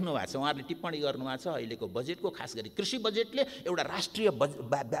ठिक्कै देख्नु भएको छ, उहाँहरूले टिप्पणी गर्नुभएको छ अहिलेको बजेटको, खास गरी कृषि बजेटले एउटा राष्ट्रिय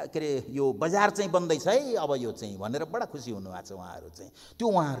के अरे यो बजार चाहिँ बन्दैछ है अब यो चाहिँ भनेर बडा खुसी हुनुभएको छ उहाँहरू चाहिँ। त्यो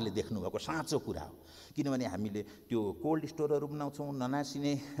उहाँहरूले देख्नुभएको साँचो कुरा हो। किनभने हामीले त्यो कोल्ड स्टोरहरू बनाउँछौँ,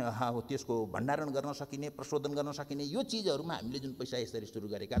 ननासिने त्यसको भण्डारण गर्न सकिने, प्रशोधन गर्न सकिने, यो चिजहरूमा हामीले जुन पैसा यसरी सुरु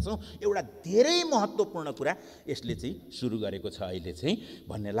गरेका छौँ, एउटा धेरै महत्त्वपूर्ण कुरा यसले चाहिँ सुरु गरेको छ अहिले चाहिँ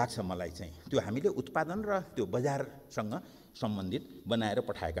भन्ने लाग्छ मलाई चाहिँ। त्यो हामीले उत्पादन र त्यो बजारसँग सम्बन्धित बनाएर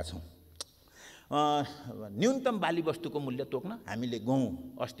पठाएका छौँ। न्यूनतम बाली वस्तुको मूल्य तोक्न हामीले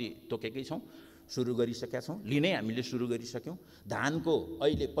गहुँ अस्ति तोकेकै छौँ, सुरु गरिसकेका छौँ, लिनै हामीले सुरु गरिसक्यौँ। धानको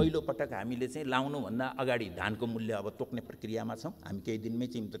अहिले पहिलो पटक हामीले चाहिँ लाउनुभन्दा अगाडि धानको मूल्य अब तोक्ने प्रक्रियामा छौँ। हामी केही दिनमै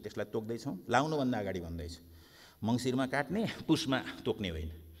चाहिँ त्यसलाई तोक्दैछौँ। लाउनुभन्दा अगाडि भन्दैछु, मङ्सिरमा काट्ने, पुसमा तोक्ने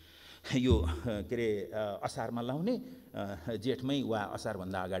होइन। यो के अरे असारमा लाउने, जेठमै वा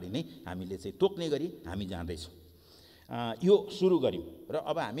असारभन्दा अगाडि नै हामीले चाहिँ तोक्ने गरी हामी जाँदैछौँ। यो सुरु गऱ्यौँ र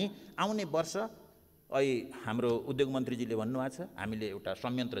अब हामी आउने वर्ष अहिले हाम्रो उद्योग मन्त्रीजीले भन्नुभएको छ हामीले एउटा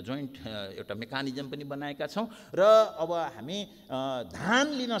संयन्त्र जोइन्ट एउटा मेकानिजम पनि बनाएका छौँ र अब हामी धान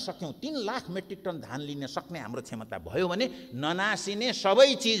लिन सक्यौँ 3 लाख मेट्रिक टन धान लिन सक्ने हाम्रो क्षमता भयो भने ननासिने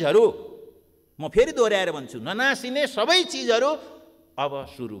सबै चिजहरू, म फेरि दोहोऱ्याएर भन्छु, ननासिने सबै चिजहरू अब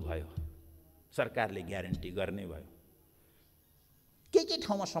सुरु भयो, सरकारले ग्यारेन्टी गर्ने भयो। के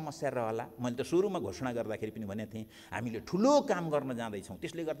ठाउँमा समस्या रहला मैले त सुरुमा घोषणा गर्दाखेरि पनि भनेको थिएँ, हामीले ठुलो काम गर्न जाँदैछौँ,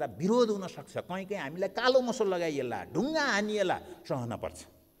 त्यसले गर्दा विरोध हुन सक्छ, कहीँ हामीलाई कालो मसो लगाइएला, ढुङ्गा हानिएला, सहन पर्छ,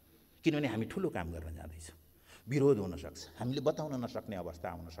 किनभने हामी ठुलो काम गर्न जाँदैछौँ, विरोध हुनसक्छ, हामीले बताउन नसक्ने अवस्था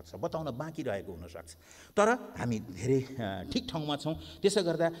आउनसक्छ, बताउन बाँकी रहेको हुनसक्छ, तर हामी धेरै ठिक ठाउँमा छौँ। त्यसो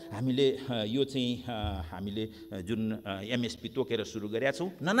गर्दा हामीले यो चाहिँ हामीले जुन एमएसपी तोकेर सुरु गरेका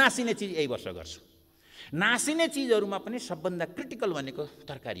छौँ, ननासिने चिज यही वर्ष गर्छौँ। नासिने चिजहरूमा पनि सबभन्दा क्रिटिकल भनेको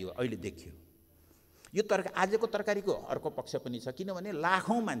तरकारी हो। अहिले देखियो यो आजको तरकारीको अर्को पक्ष पनि छ, किनभने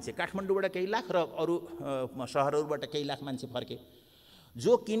लाखौँ मान्छे काठमाडौँबाट केही लाख र अरू सहरहरूबाट केही लाख मान्छे फर्के,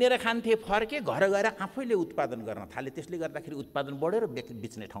 जो किनेर खान्थे फर्के, घर गएर आफैले उत्पादन गर्न थाले, त्यसले गर्दाखेरि उत्पादन बढेर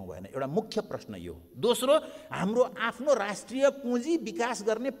बेच्ने ठाउँ भएन। एउटा मुख्य प्रश्न यो। दोस्रो, हाम्रो आफ्नो राष्ट्रिय पुँजी विकास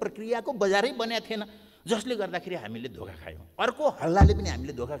गर्ने प्रक्रियाको बजारै बनेको थिएन, जसले गर्दाखेरि हामीले धोका खायौँ। अर्को हल्लाले पनि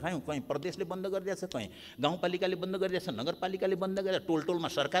हामीले धोका खायौँ, कहीँ प्रदेशले बन्द गरिदिएछ, कहीँ गाउँपालिकाले बन्द गरिदिएछ, नगरपालिकाले बन्द गरेर टोल टोलमा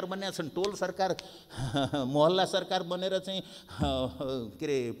सरकार बनेका छन्, टोल सरकार मोहल्ला सरकार बनेर चाहिँ के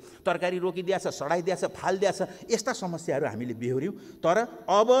अरे तरकारी रोकिदिएछ, सडाइदिएछ, फालिदिएछ, यस्ता समस्याहरू हामीले बेहोर्यौँ। तर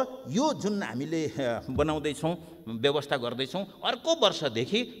अब यो जुन हामीले बनाउँदैछौँ, व्यवस्था गर्दैछौँ, अर्को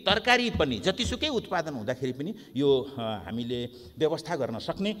वर्षदेखि तरकारी पनि जतिसुकै उत्पादन हुँदाखेरि पनि यो हामीले व्यवस्था गर्न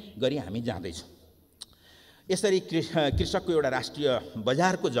सक्ने गरी हामी जाँदैछौँ। यसरी कृषकको एउटा राष्ट्रिय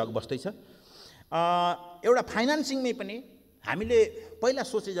बजारको जग बस्दैछ। एउटा फाइनान्सिङमै पनि हामीले पहिला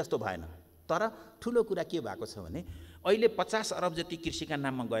सोचे जस्तो भएन, तर ठुलो कुरा के भएको छ भने अहिले 50 अरब जति कृषिका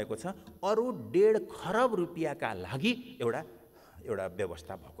नाममा गएको छ, अरू 1.5 खरब रुपियाँका लागि एउटा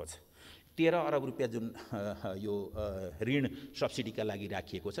व्यवस्था भएको छ। 13 अरब रुपियाँ जुन यो ऋण सब्सिडीका लागि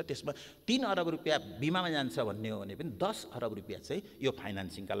राखिएको छ, त्यसमा 3 अरब रुपियाँ बिमामा जान्छ भन्ने हो भने पनि 10 अरब रुपियाँ चाहिँ यो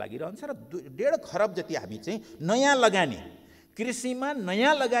फाइनान्सिङका लागि रहन्छ र 1.5 खरब जति हामी चाहिँ नयाँ लगानी, कृषिमा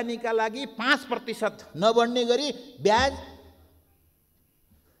नयाँ लगानीका लागि 5% नबढ्ने गरी ब्याज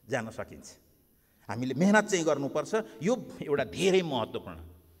जान सकिन्छ। हामीले मेहनत चाहिँ गर्नुपर्छ, यो एउटा धेरै महत्त्वपूर्ण।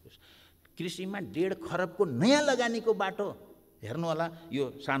 कृषिमा 1.5 खरबको नयाँ लगानीको बाटो हेर्नु होला,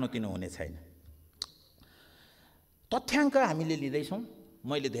 यो सानोतिनो हुने छैन। तथ्याङ्क हामीले लिँदैछौँ।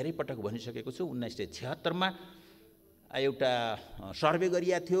 मैले धेरै पटक भनिसकेको छु, 1976मा एउटा सर्वे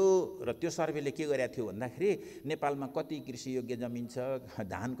गरिएको थियो र त्यो सर्वेले के गरेको थियो भन्दाखेरि नेपालमा कति कृषियोग्य जमिन छ,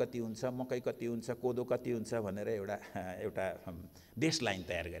 धान कति हुन्छ, मकै कति हुन्छ, कोदो कति हुन्छ भनेर एउटा बेसलाइन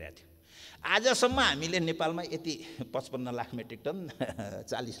तयार गरेको थियो। आजसम्म हामीले नेपालमा यति 55 lakh metric ton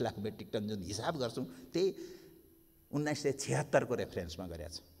 40 lakh metric ton जुन हिसाब गर्छौँ, त्यही 1976 को रेफरेन्समा गरेका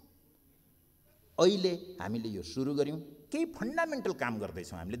छौँ। अहिले हामीले यो सुरु गऱ्यौँ, केही फन्डामेन्टल काम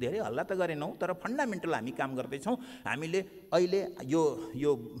गर्दैछौँ। हामीले धेरै हल्ला त गरेनौँ, तर फन्डामेन्टल हामी काम गर्दैछौँ। हामीले अहिले यो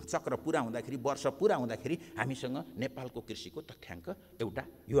चक्र पुरा हुँदाखेरि, वर्ष पुरा हुँदाखेरि हामीसँग नेपालको कृषिको तथ्याङ्क एउटा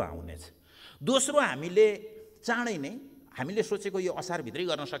यो आउनेछ। दोस्रो, हामीले चाँडै नै हामीले सोचेको यो असारभित्रै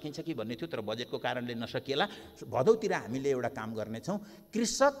गर्न सकिन्छ कि भन्ने थियो, तर बजेटको कारणले नसकिएला। भदौतिर हामीले एउटा काम गर्नेछौँ,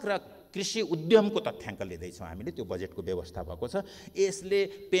 कृषक र कृषि उद्यमको तथ्याङ्क लिँदैछौँ हामीले, त्यो बजेटको व्यवस्था भएको छ।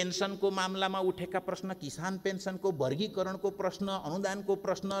 यसले पेन्सनको मामलामा उठेका प्रश्न, किसान पेन्सनको वर्गीकरणको प्रश्न, अनुदानको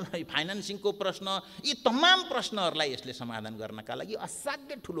प्रश्न, फाइनान्सिङको प्रश्न, यी तमाम प्रश्नहरूलाई यसले समाधान गर्नका लागि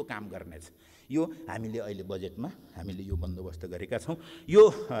असाध्यै ठुलो काम गर्नेछ। यो हामीले अहिले बजेटमा हामीले यो बन्दोबस्त गरेका छौँ। यो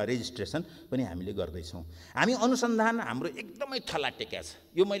रेजिस्ट्रेसन पनि हामीले गर्दैछौँ। हामी अनुसन्धान हाम्रो एकदमै थला टेक्या छ।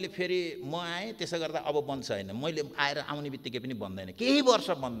 यो मैले फेरि म आएँ, त्यसो गर्दा अब बन्छ होइन, मैले आउने बित्तिकै पनि बन्दैन, केही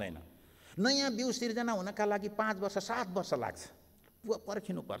वर्ष बन्दैन। नयाँ बिउ सिर्जना हुनका लागि 5 वर्ष 7 वर्ष लाग्छ,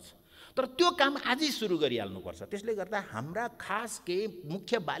 पर्खिनुपर्छ। तर त्यो काम आजै सुरु गरिहाल्नुपर्छ। त्यसले गर्दा हाम्रा खास केही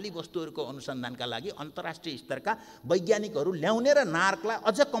मुख्य बाली वस्तुहरूको अनुसन्धानका लागि अन्तर्राष्ट्रिय स्तरका वैज्ञानिकहरू ल्याउने र नार्कलाई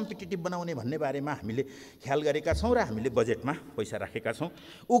अझ कम्पिटिटिभ बनाउने भन्ने बारेमा हामीले ख्याल गरेका छौँ र हामीले बजेटमा पैसा राखेका छौँ।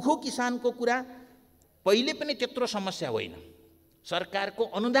 उखु किसानको कुरा पहिले पनि त्यत्रो समस्या होइन, सरकारको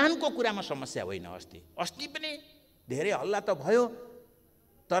अनुदानको कुरामा समस्या होइन। अस्ति पनि धेरै हल्ला त भयो,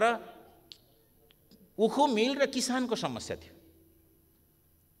 तर उखु मिल र किसानको समस्या थियो,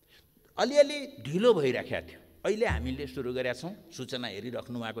 अलिअलि ढिलो भइराखेको थियो। अहिले हामीले सुरु गरेका छौँ, सूचना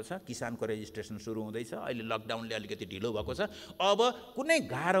हेरिराख्नु भएको छ, किसानको रेजिस्ट्रेसन सुरु हुँदैछ। अहिले लकडाउनले अलिकति ढिलो भएको छ, अब कुनै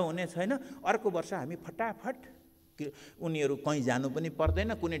गाह्रो हुने छैन। अर्को वर्ष हामी फटाफट उनीहरू कहीँ जानु पनि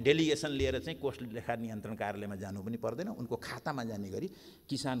पर्दैन, कुनै डेलिगेसन लिएर चाहिँ कोष लेखा नियन्त्रण कार्यालयमा जानु पनि पर्दैन, उनको खातामा जाने गरी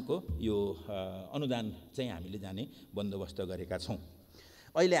किसानको यो अनुदान चाहिँ हामीले जाने बन्दोबस्त गरेका छौँ।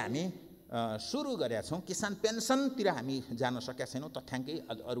 अहिले हामी सुरु गरेका छौँ। किसान पेन्सनतिर हामी जान सकेका छैनौँ,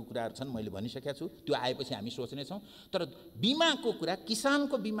 तथ्याङ्कै अरू कुराहरू छन्, मैले भनिसकेका छु, त्यो आएपछि हामी सोच्नेछौँ। तर बिमाको कुरा,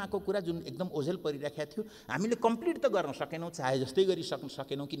 किसानको बिमाको कुरा जुन एकदम ओझेल परिराखेको थियो, हामीले कम्प्लिट त गर्न सकेनौँ, चाहे जस्तै गरी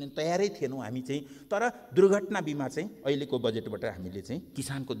सकेनौँ, किनभने तयारै थिएनौँ हामी चाहिँ। तर दुर्घटना बिमा चाहिँ अहिलेको बजेटबाट हामीले चाहिँ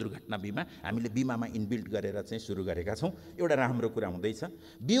किसानको दुर्घटना बिमा हामीले बिमामा इनबिल्ट गरेर चाहिँ सुरु गरेका छौँ। एउटा राम्रो कुरा हुँदैछ।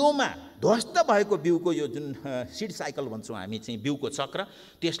 बिउमा ध्वस्त भएको बिउको यो जुन सिड साइकल भन्छौँ हामी चाहिँ, बिउको चक्र,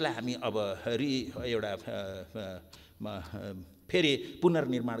 त्यसलाई हामी अब एउटा फेरि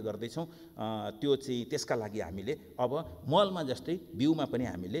पुनर्निर्माण गर्दैछौँ। त्यो चाहिँ त्यसका लागि हामीले अब मलमा जस्तै बिउमा पनि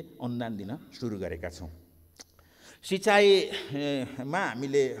हामीले अनुदान दिन सुरु गरेका छौँ। सिँचाइमा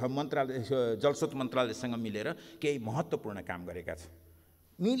हामीले जलस्रोत मन्त्रालयसँग मिलेर केही महत्त्वपूर्ण काम गरेका छौँ,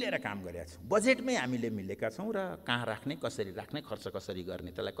 मिलेर काम गरेका छौँ। बजेटमै हामीले मिलेका छौँ र कहाँ राख्ने, कसरी राख्ने, खर्च कसरी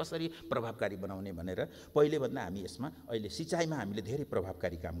गर्ने, त्यसलाई कसरी प्रभावकारी बनाउने भनेर पहिलेभन्दा हामी यसमा अहिले सिँचाइमा हामीले धेरै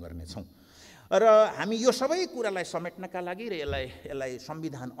प्रभावकारी काम गर्नेछौँ। र हामी यो सबै कुरालाई समेट्नका लागि र यसलाई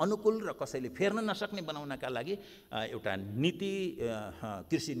संविधान अनुकूल र कसैले फेर्न नसक्ने बनाउनका लागि एउटा नीति,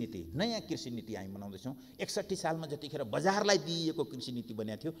 कृषि नीति, नयाँ कृषि नीति हामी बनाउँदैछौँ। 61 सालमा जतिखेर बजारलाई दिइएको कृषि नीति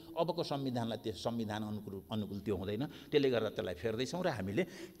बनेको थियो, अबको संविधानलाई त्यो संविधान अनुकूल त्यो हुँदैन, त्यसले गर्दा त्यसलाई फेर्दैछौँ। र हामीले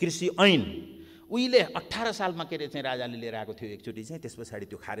कृषि ऐन उहिले 18 सालमा के अरे चाहिँ राजाले लिएर आएको थियो एकचोटि चाहिँ, त्यस पछाडि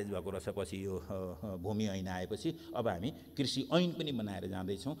त्यो खारेज भएको रहेछ। पछि यो भूमि ऐन आएपछि अब हामी कृषि ऐन पनि बनाएर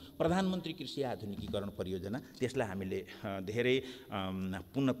जाँदैछौँ। प्रधानमन्त्री कृषि आधुनिकीकरण परियोजना, त्यसलाई हामीले धेरै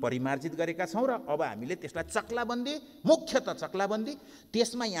पुनः परिमार्जित गरेका छौँ र अब हामीले त्यसलाई चक्लाबन्दी, मुख्यतः चक्लाबन्दी,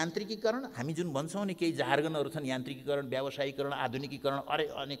 त्यसमा यान्त्रिकीकरण, हामी जुन भन्छौँ नि केही जार्गनहरू छन्, यान्त्रिकीकरण, व्यावसायीकरण, आधुनिकीकरण,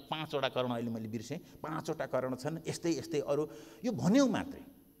 अनेक 5वटा करण, अहिले मैले बिर्सेँ, 5वटा करण छन्। यस्तै अरू यो भन्यौँ मात्रै,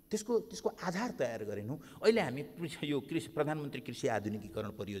 त्यसको आधार तयार गरेनौँ। अहिले हामी यो प्रधानमन्त्री कृषि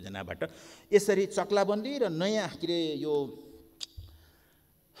आधुनिकीकरण परियोजनाबाट यसरी चक्लाबन्दी र नयाँ के अरे यो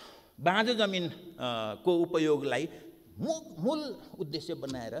बाँझो जमिनको उपयोगलाई मूल उद्देश्य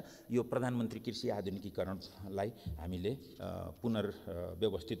बनाएर यो प्रधानमन्त्री कृषि आधुनिकीकरणलाई हामीले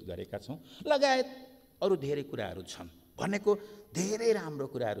पुनर्व्यवस्थित गरेका छौँ। लगायत अरू धेरै कुराहरू छन्, भनेको धेरै राम्रो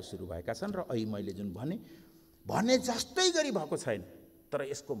कुराहरू सुरु भएका छन्। र अहिले मैले जुन भने जस्तै गरी भएको छैन, तर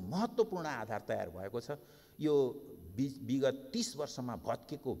यसको महत्त्वपूर्ण आधार तयार भएको छ। यो विगत 30 वर्षमा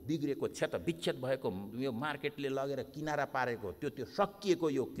भत्केको, बिग्रेको, विच्छेद भएको, यो मार्केटले लगेर किनारा पारेको, त्यो सकिएको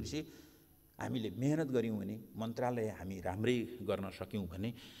यो कृषि हामीले मेहनत गऱ्यौँ भने, मन्त्रालय हामी राम्रै गर्न सक्यौँ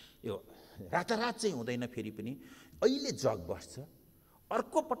भने यो रातारात चाहिँ हुँदैन। फेरि पनि अहिले जग बस्छ,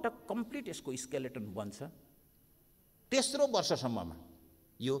 अर्को पटक कम्प्लिट यसको स्केलेटन बन्छ। तेस्रो वर्षसम्ममा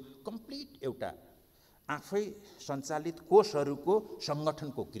यो कम्प्लिट एउटा आफै सञ्चालित कोषहरूको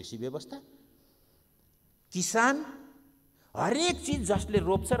सङ्गठनको कृषि व्यवस्था, किसान हरेक चिज जसले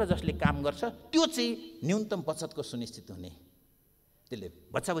रोप्छ र जसले काम गर्छ त्यो चाहिँ न्यूनतम बचतको सुनिश्चित हुने,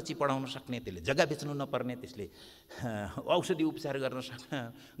 त्यसले बच्चा-बच्ची पढाउन सक्ने, त्यसले जग्गा बेच्नु नपर्ने, त्यसले औषधि उपचार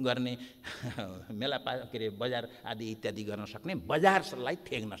गर्ने मेला के अरे बजार आदि इत्यादि गर्न सक्ने, बजारलाई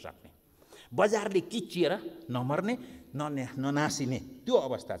ठेक्न सक्ने, बजारले किचिएर नमर्ने, ननासिने त्यो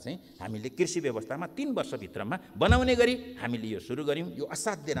अवस्था चाहिँ हामीले कृषि व्यवस्थामा 3 वर्षभित्रमा बनाउने गरी हामीले यो सुरु गऱ्यौँ। यो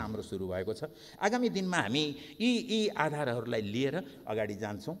असाध्य राम्रो सुरु भएको छ। आगामी दिनमा हामी यी आधारहरूलाई लिएर अगाडि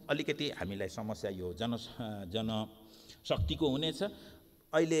जान्छौँ। अलिकति हामीलाई समस्या यो जनशक्तिको हुनेछ।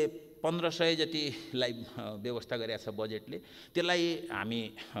 अहिले 1500 जतिलाई व्यवस्था गरेको छ बजेटले, त्यसलाई हामी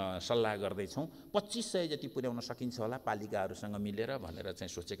सल्लाह गर्दैछौँ। 2500 जति पुर्याउन सकिन्छ होला पालिकाहरूसँग मिलेर भनेर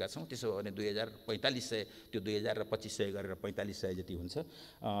चाहिँ सोचेका छौँ। त्यसो भने 4500, त्यो 2000 र 2500 गरेर 4500 जति हुन्छ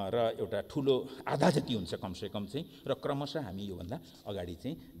र एउटा ठुलो आधा जति हुन्छ कमसेकम चाहिँ। र क्रमशः हामी योभन्दा अगाडि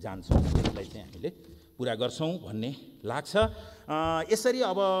चाहिँ जान्छौँ, त्यसलाई चाहिँ हामीले पुरा गर्छौँ भन्ने लाग्छ। यसरी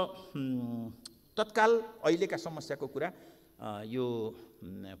अब तत्काल अहिलेका समस्याको कुरा, यो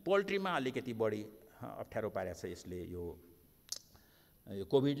पोल्ट्रीमा अलिकति बढी अप्ठ्यारो पारेको छ यसले, यो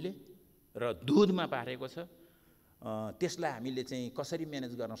कोभिडले, र दुधमा पारेको छ। त्यसलाई हामीले चाहिँ कसरी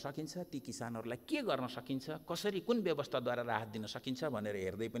म्यानेज गर्न सकिन्छ, ती किसानहरूलाई के गर्न सकिन्छ, कसरी कुन व्यवस्थाद्वारा राहत दिन सकिन्छ भनेर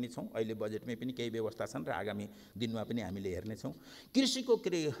हेर्दै पनि छौँ। अहिले बजेटमै पनि केही व्यवस्था छन् र आगामी दिनमा पनि हामीले हेर्नेछौँ। कृषिको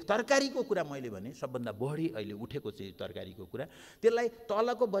तरकारीको कुरा मैले भने सबभन्दा बढी अहिले उठेको चाहिँ तरकारीको कुरा, त्यसलाई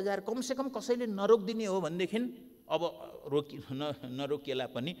तलको बजार कमसेकम कसैले नरोकिदिने हो भनेदेखि अब नरोकिएला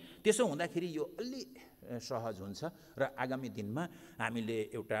पनि, त्यसो हुँदाखेरि यो अलि सहज हुन्छ। र आगामी दिनमा हामीले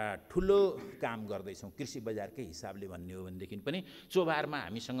एउटा ठुलो काम गर्दैछौँ कृषि बजारकै हिसाबले भन्ने हो भनेदेखि पनि। चोभारमा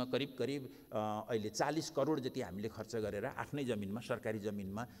हामीसँग करिब अहिले 40 करोड जति हामीले खर्च गरेर आफ्नै जमिनमा, सरकारी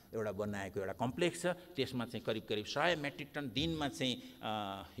जमिनमा एउटा बनाएको एउटा कम्प्लेक्स छ। त्यसमा चाहिँ करिब 100 मेट्रिक टन दिनमा चाहिँ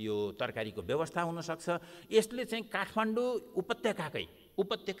यो तरकारीको व्यवस्था हुनसक्छ। यसले चाहिँ काठमाडौँ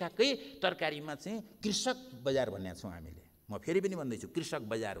उपत्यकाकै तरकारीमा चाहिँ कृषक बजार भनेका छौँ हामीले। म फेरि पनि भन्दैछु कृषक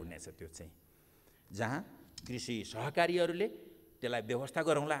बजार हुनेछ, त्यो चाहिँ जहाँ कृषि सहकारीहरूले त्यसलाई व्यवस्था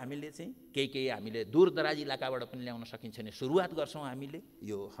गरौँला। हामीले चाहिँ केही हामीले दूरदराज इलाकाबाट पनि ल्याउन सकिन्छ भने सुरुवात गर्छौँ हामीले।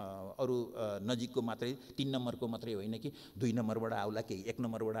 यो अरू नजिकको मात्रै 3 नम्बरको मात्रै होइन कि 2 नम्बरबाट आउला, केही 1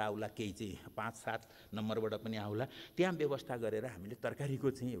 नम्बरबाट आउला, केही चाहिँ 5-7 नम्बरबाट पनि आउला। त्यहाँ व्यवस्था गरेर हामीले तरकारीको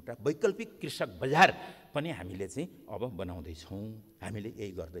चाहिँ एउटा वैकल्पिक कृषक बजार पनि हामीले चाहिँ अब बनाउँदैछौँ, हामीले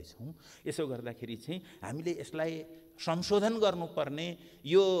यही गर्दैछौँ। यसो गर्दाखेरि चाहिँ हामीले यसलाई संशोधन गर्नुपर्ने,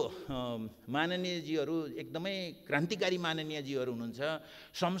 यो माननीयजीहरू एकदमै क्रान्तिकारी माननीयजीहरू हुनुहुन्छ,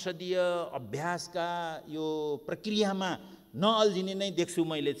 संसदीय अभ्यासका यो प्रक्रियामा नअल्झिने नै देख्छु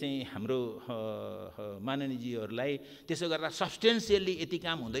मैले चाहिँ हाम्रो माननीयजीहरूलाई। त्यसो गर्दा सब्सटेन्सियल्ली यति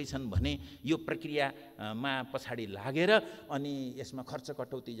काम हुँदैछन् भने यो प्रक्रियामा पछाडि लागेर अनि यसमा खर्च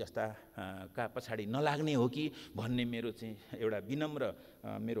कटौती जस्ता का पछाडि नलाग्ने हो कि भन्ने मेरो चाहिँ एउटा विनम्र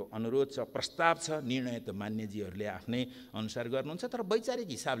मेरो अनुरोध छ, प्रस्ताव छ। निर्णय त मान्यजीहरूले आफ्नै अनुसार गर्नुहुन्छ, तर वैचारिक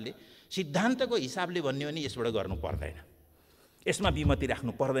हिसाबले, सिद्धान्तको हिसाबले भन्यो भने यसबाट गर्नु पर्दैन, यसमा विमति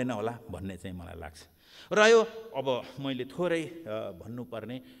राख्नु पर्दैन होला भन्ने चाहिँ मलाई लाग्छ। रह्यो अब मैले थोरै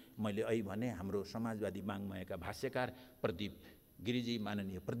भन्नुपर्ने, मैले अहिले भने हाम्रो समाजवादी वाङ्मयका भाष्यकार प्रदीप गिरिजी,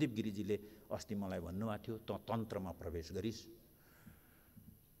 माननीय प्रदीप गिरिजीले अस्ति मलाई भन्नुभएको थियो, त तन्त्रमा प्रवेश गरिस्,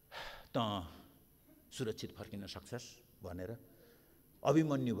 त सुरक्षित फर्किन सक्छस् भनेर,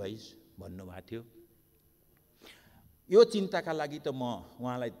 अभिमन्यु भइस् भन्नुभएको थियो। यो चिन्ताका लागि त म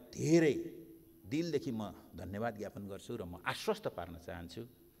उहाँलाई धेरै दिलदेखि म धन्यवाद ज्ञापन गर्छु र म आश्वस्त पार्न चाहन्छु।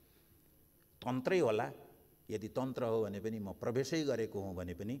 तन्त्रै होला, यदि तन्त्र हो भने पनि म प्रवेशै गरेको हुँ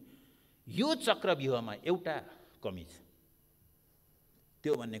भने पनि यो चक्रव्यूहमा एउटा कमी छ,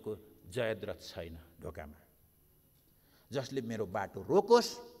 त्यो भनेको जयद्रथ छैन ढोकामा, जसले मेरो बाटो रोकोस्।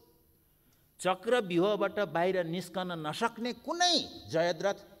 चक्रव्यूहबाट बाहिर निस्कन नसक्ने कुनै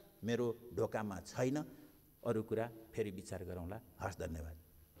जयद्रथ मेरो ढोकामा छैन। अरू कुरा फेरि विचार गरौँला। हस्, धन्यवाद।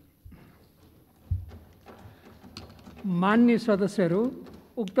 मान्य सदस्यहरू,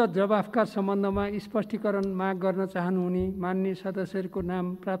 उक्त जवाफका सम्बन्धमा स्पष्टीकरण माग गर्न चाहनुहुने मान्य सदस्यहरूको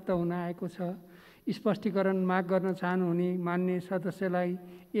नाम प्राप्त हुन आएको छ। स्पष्टीकरण माग गर्न चाहनुहुने मान्य सदस्यलाई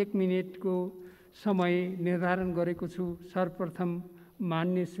 1 मिनेटको समय निर्धारण गरेको छु। सर्वप्रथम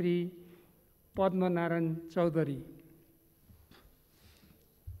मान्य श्री पद्मनारायण चौधरी।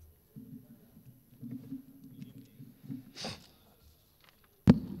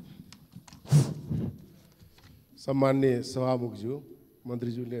 सम्मान्य सभामुखज्यू,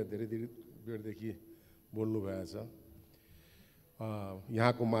 मन्त्रीज्यूले धेरै बेरदेखि बोल्नु भएछ।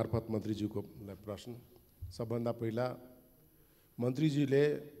 यहाँको मार्फत मन्त्रीज्यूको प्रश्न। सबभन्दा पहिला मन्त्रीज्यूले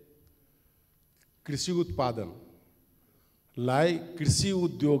कृषि उत्पादनलाई कृषि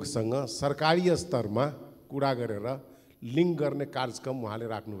उद्योगसँग सरकारी स्तरमा कुरा गरेर लिङ्क गर्ने कार्यक्रम उहाँले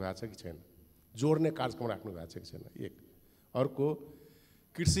राख्नु भएको छ कि छैन, जोड्ने कार्यक्रम राख्नु भएको छ कि छैन, एक। अर्को,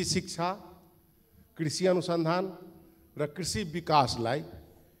 कृषि शिक्षा, कृषि अनुसन्धान र कृषि विकासलाई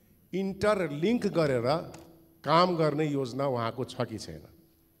इन्टरलिङ्क गरेर काम गर्ने योजना उहाँको छ कि छैन,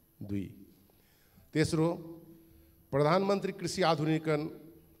 2। तेस्रो, प्रधानमन्त्री कृषि आधुनिकीकरण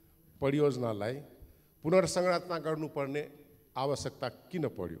परियोजनालाई पुनर्संरचना गर्नुपर्ने आवश्यकता किन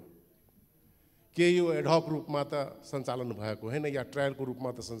पर्यो? के यो एडहक रूपमा त सञ्चालन भएको होइन या ट्रायलको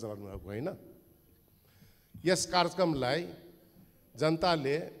रूपमा त सञ्चालन भएको होइन? यस कार्यक्रमलाई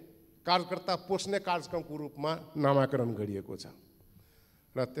जनताले कार्यकर्ता पोस्ने कार्यक्रमको रूपमा नामाकरण गरिएको छ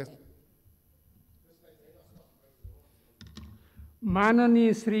र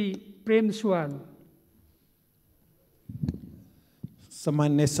माननीय श्री प्रेम सुवाल।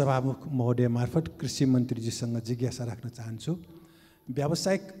 सामान्य सभामुख महोदय मार्फत कृषि मन्त्रीजीसँग जिज्ञासा राख्न चाहन्छु।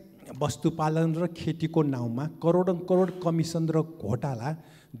 व्यावसायिक वस्तुपालन र खेतीको नाउँमा करोडौं करोड कमिसन र घोटाला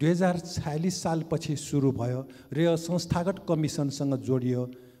 2046 सालपछि सुरु भयो र यो संस्थागत कमिसनसँग जोडियो।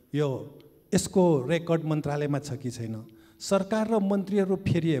 यसको रेकर्ड मन्त्रालयमा छ कि छैन? सरकार र मन्त्रीहरू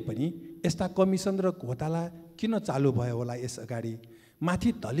फेरिए पनि यस्ता कमिसन र घोटाला किन चालु भयो होला यस अगाडि?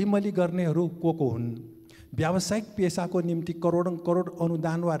 माथि धलिमली गर्नेहरू को हुन्? व्यावसायिक पेसाको निम्ति करोडौं करोड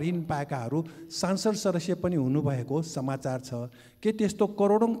अनुदान वा ऋण पाएकाहरू सांसद सदस्य पनि हुनुभएको समाचार छ। के त्यस्तो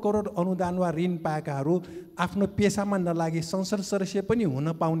करोडौं करोड अनुदान वा ऋण पाएकाहरू आफ्नो पेसामा नलागी संसद सदस्य पनि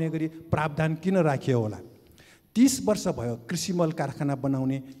हुन पाउने गरी प्रावधान किन राखियो होला? 30 वर्ष भयो कृषि मल कारखाना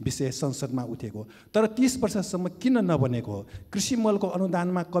बनाउने विषय संसदमा उठेको, तर 30 वर्षसम्म किन नबनेको हो? कृषि मलको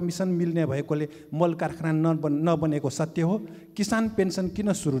अनुदानमा कमिसन मिल्ने भएकोले मल कारखाना नबनेको सत्य हो? किसान पेन्सन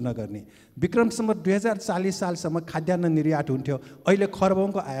किन सुरु नगर्ने? विक्रमसम्म 2040 सालसम्म खाद्यान्न निर्यात हुन्थ्यो, अहिले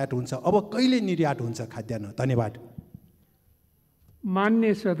खरबौँको आयात हुन्छ। अब कहिले निर्यात हुन्छ खाद्यान्न? धन्यवाद।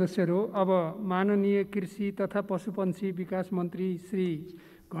 मान्य सदस्यहरू, अब माननीय कृषि तथा पशुपन्छी विकास मन्त्री श्री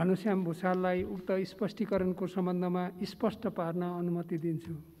घनश्याम भुसाललाई उक्त स्पष्टीकरणको सम्बन्धमा स्पष्ट पार्न अनुमति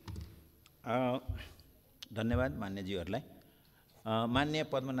दिन्छु। धन्यवाद मान्यज्यूहरूलाई। मान्य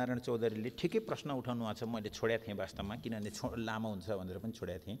पद्मनारायण चौधरीले ठिकै प्रश्न उठाउनु भएको छ, मैले छोडेको थिएँ वास्तवमा, किनभने लामो हुन्छ भनेर पनि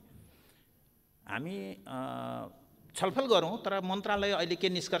छोडेको थिएँ। हामी छलफल गरौँ, तर मन्त्रालय अहिले के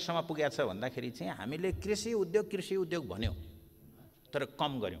निष्कर्षमा पुगेको छ भन्दाखेरि चाहिँ हामीले कृषि उद्योग भन्यौँ, तर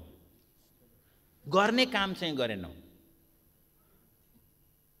कम गऱ्यौँ, गर्ने काम चाहिँ गरेनौँ।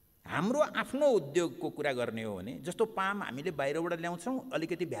 हाम्रो आफ्नो उद्योगको कुरा गर्ने हो भने जस्तो पाम हामीले बाहिरबाट ल्याउँछौँ,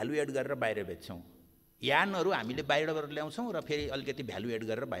 अलिकति भ्यालु एड गरेर बाहिर बेच्छौँ। यानहरू हामीले बाहिरबाट ल्याउँछौँ र फेरि अलिकति भ्यालु एड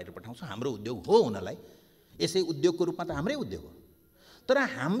गरेर बाहिर पठाउँछौँ। हाम्रो उद्योग हो हुनलाई, यसै उद्योगको रूपमा त हाम्रै उद्योग हो। तर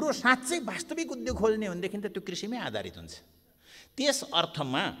हाम्रो साँच्चै वास्तविक उद्योग खोज्ने भनेदेखि त त्यो कृषिमै आधारित हुन्छ। त्यस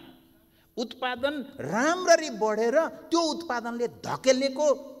अर्थमा उत्पादन राम्ररी बढेर त्यो उत्पादनले धकेलेको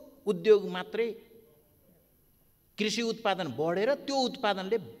उद्योग मात्रै, कृषि उत्पादन बढेर त्यो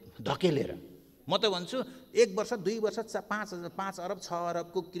उत्पादनले धकेलेर, म त भन्छु 1 वर्ष 2 वर्ष 5 अरब 6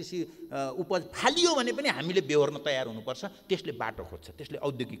 अरबको कृषि उपज फालियो भने पनि हामीले बेहोर्न तयार हुनुपर्छ। त्यसले बाटो खोज्छ, त्यसले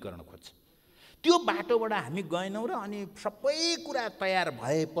औद्योगिकरण खोज्छ। त्यो बाटोबाट हामी गएनौँ र अनि सबै कुरा तयार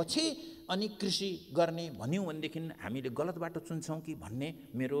भएपछि अनि कृषि गर्ने भन्यौँ भनेदेखि हामीले गलत बाटो चुन्छौँ कि भन्ने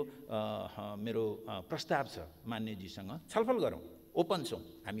मेरो प्रस्ताव छ। मान्यजीसँग छलफल गरौँ, ओपन छौँ,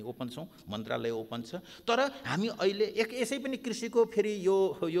 हामी ओपन छौँ, मन्त्रालय ओपन छ। तर हामी अहिले यसै पनि कृषिको फेरि यो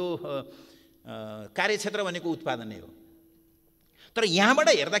कार्यक्षेत्र भनेको उत्पादनै हो। तर यहाँबाट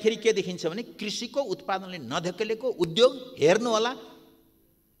हेर्दाखेरि के देखिन्छ भने कृषिको उत्पादनले नधकेलेको उद्योग हेर्नु होला,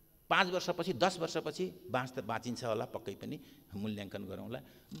 5 वर्षपछि 10 वर्षपछि बाँचिन्छ होला, पक्कै पनि मूल्याङ्कन गरौँला,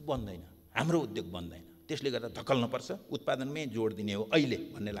 बन्दैन, हाम्रो उद्योग बन्दैन। त्यसले गर्दा धकल्नुपर्छ, उत्पादनमै जोड दिने हो अहिले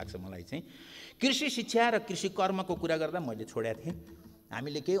भन्ने लाग्छ मलाई चाहिँ। कृषि शिक्षा र कृषि कर्मको कुरा गर्दा मैले छोडेको थिएँ।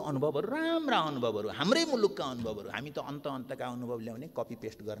 हामीले केही अनुभवहरू, राम्रा अनुभवहरू, हाम्रै मुलुकका अनुभवहरू, हामी त अन्तका अनुभव ल्याउने कपी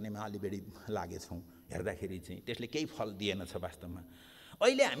पेस्ट गर्नेमा अलि बढी लागेछौँ हेर्दाखेरि चाहिँ, त्यसले केही फल दिएन छ वास्तवमा।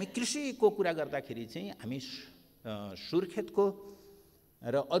 अहिले हामी कृषिको कुरा गर्दाखेरि चाहिँ हामी सुर्खेतको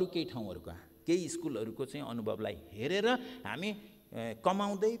र अरू केही ठाउँहरूका केही स्कुलहरूको चाहिँ अनुभवलाई हेरेर हामी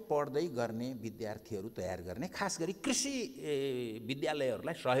कमाउँदै पढ्दै गर्ने विद्यार्थीहरू तयार गर्ने, खास गरी कृषि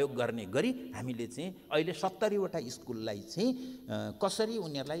विद्यालयहरूलाई सहयोग गर्ने गरी हामीले चाहिँ अहिले 70वटा स्कुललाई चाहिँ कसरी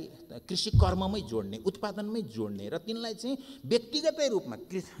उनीहरूलाई कृषि कर्ममै जोड्ने, उत्पादनमै जोड्ने र तिनलाई चाहिँ व्यक्तिगतै रूपमा,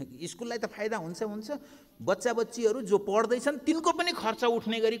 स्कुललाई त फाइदा हुन्छ, बच्चा बच्चीहरू जो पढ्दैछन् तिनको पनि खर्च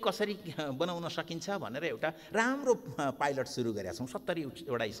उठ्ने गरी कसरी बनाउन सकिन्छ भनेर एउटा राम्रो पाइलट सुरु गरेका छौँ।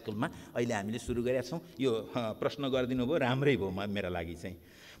 70वटा स्कुलमा अहिले हामीले सुरु गरेका छौँ। यो प्रश्न गरिदिनु भयो, राम्रै भयो मेरो लागि चाहिँ।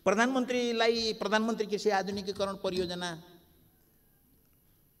 प्रधानमन्त्री कृषि आधुनिकीकरण परियोजना,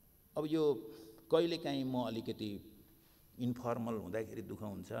 अब यो कहिलेकाहीँ म अलिकति इन्फर्मल हुँदाखेरि दुःख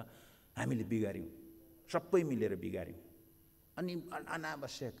हुन्छ, हामीले बिगाऱ्यौँ, सबै मिलेर बिगाऱ्यौँ। अनि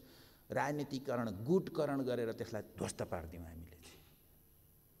अनावश्यक राजनीतिकरण, गुटकरण गरेर त्यसलाई ध्वस्त पारिदियौँ हामीले।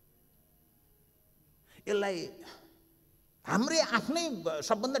 यसलाई हाम्रै आफ्नै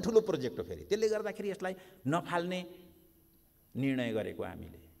सबभन्दा ठुलो प्रोजेक्ट हो, फेरि त्यसले गर्दाखेरि यसलाई नफाल्ने निर्णय गरेको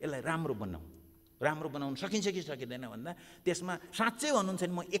हामीले। यसलाई राम्रो बनाउन सकिन्छ कि सकिँदैन भन्दा त्यसमा साँच्चै भन्नुहुन्छ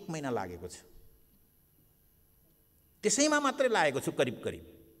भने म 1 महिना लागेको छु, त्यसैमा मात्रै लागेको छु करिब।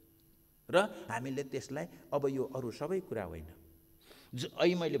 र हामीले त्यसलाई अब यो अरू सबै कुरा होइन,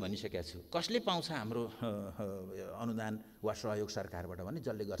 अहिले मैले भनिसकेको छु, कसले पाउँछ हाम्रो अनुदान वा सहयोग सरकारबाट भने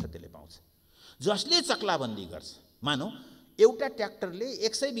जसले गर्छ त्यसले पाउँछ। जसले चक्लाबन्दी गर्छ, मानौ एउटा ट्र्याक्टरले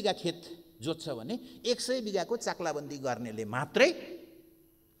 100 बिघा खेत जोत्छ भने 100 बिघाको चक्लाबन्दी गर्नेले मात्रै,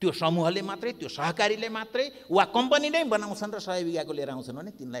 त्यो समूहले मात्रै, त्यो सहकारीले मात्रै वा कम्पनी नै बनाउँछन् र 100 बिघाको लिएर आउँछन्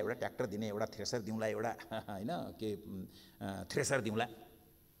भने तिनलाई एउटा ट्र्याक्टर दिने, एउटा थ्रेसर दिउँला, एउटा होइन के थ्रेसर दिउँला,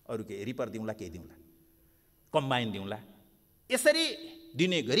 अरू के रिपर दिउँला, के दिउँला, कम्बाइन दिउँला, यसरी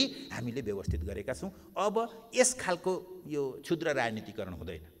दिने गरी हामीले व्यवस्थित गरेका छौँ। अब यस खालको यो क्षुद्र राजनीतिकरण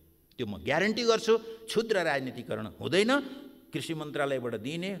हुँदैन, त्यो म ग्यारेन्टी गर्छु। क्षुद्र राजनीतिकरण हुँदैन। कृषि मन्त्रालयबाट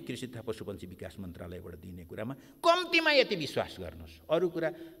दिने, कृषि तथा पशुपन्छी विकास मन्त्रालयबाट दिने कुरामा कम्तीमा यति विश्वास गर्नुहोस्, अरू कुरा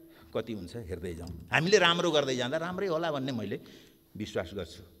कति हुन्छ हेर्दै जाउँ। हामीले राम्रो गर्दै जाँदा राम्रै होला भन्ने मैले विश्वास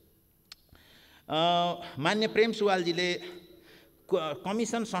गर्छु। मान्य प्रेम सुवालजीले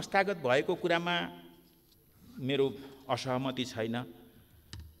कमिसन संस्थागत भएको कुरामा मेरो असहमति छैन।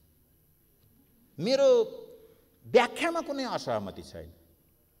 मेरो व्याख्यामा कुनै असहमति छैन।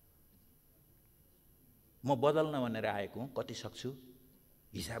 म बदल्न भनेर आएको हुँ, कति सक्छु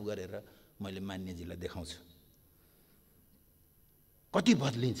हिसाब गरेर मैले मान्यजीलाई देखाउँछु कति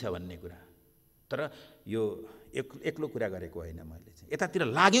बदलिन्छ भन्ने कुरा। तर यो एक्लो कुरा गरेको होइन मैले चाहिँ। यतातिर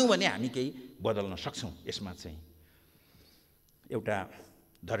लाग्यौँ भने हामी केही बदल्न सक्छौँ। यसमा चाहिँ एउटा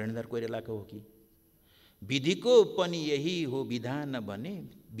धरणीधर कोइरालाको हो कि विधिको पनि यही हो विधान भने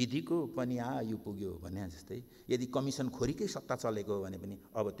विधिको पनि आयु पुग्यो भने जस्तै यदि कमिसनखोरीकै सत्ता चलेको हो भने पनि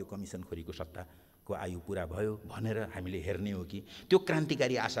अब त्यो कमिसनखोरीको सत्ताको आयु पुरा भयो भनेर हामीले हेर्ने हो कि त्यो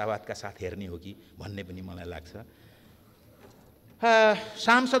क्रान्तिकारी आशावादका साथ हेर्ने हो कि भन्ने पनि मलाई लाग्छ।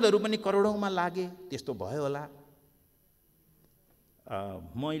 सांसदहरू पनि करोडौँमा लागे, त्यस्तो भयो होला।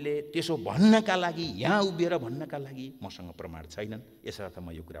 मैले त्यसो भन्नका लागि, यहाँ उभिएर भन्नका लागि मसँग प्रमाण छैनन्, यसर्थ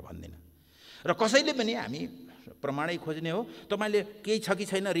म यो कुरा भन्दिनँ। र कसैले पनि हामी प्रमाणै खोज्ने हो, तपाईँले केही छ कि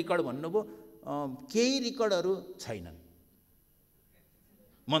छैन रेकर्ड भन्नुभयो, केही रेकर्डहरू छैनन्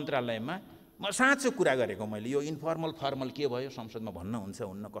मन्त्रालयमा। म साँचो कुरा गरेको, मैले यो इन्फर्मल फर्मल के भयो संसदमा भन्न हुन्छ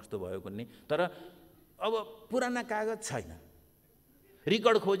हुन्न कस्तो भयो भन्ने, तर अब पुराना कागज छैन,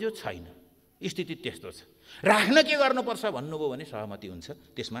 रेकर्ड खोज्यो छैन, स्थिति त्यस्तो छ। राख्न के गर्नुपर्छ भन्नुभयो भने सहमति हुन्छ,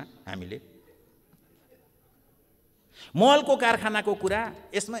 त्यसमा हामीले मलको कारखानाको कुरा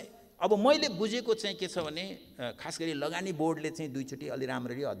यसमा अब मैले बुझेको चाहिँ के छ भने खास गरी लगानी बोर्डले चाहिँ दुईचोटि अलि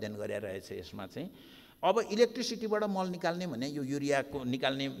राम्ररी अध्ययन गरेर रहेछ। यसमा चाहिँ अब इलेक्ट्रिसिटीबाट मल निकाल्ने भने यो युरियाको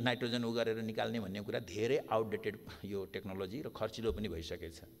निकाल्ने, नाइट्रोजन उ गरेर निकाल्ने भन्ने कुरा धेरै आउटडेटेड यो टेक्नोलोजी र खर्चिलो पनि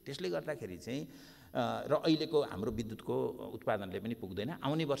भइसकेछ। त्यसले गर्दाखेरि चाहिँ र अहिलेको हाम्रो विद्युतको उत्पादनले पनि पुग्दैन,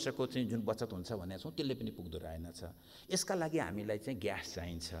 आउने वर्षको चाहिँ जुन बचत हुन्छ भनेको छौँ त्यसले पनि पुग्दो रहेनछ। यसका लागि हामीलाई चाहिँ ग्यास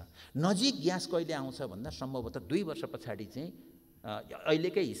चाहिन्छ। नजिक ग्यास कहिले आउँछ भन्दा सम्भवतः 2 वर्ष पछाडि चाहिँ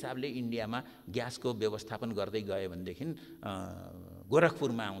अहिलेकै हिसाबले इन्डियामा ग्यासको व्यवस्थापन गर्दै गयो भनेदेखि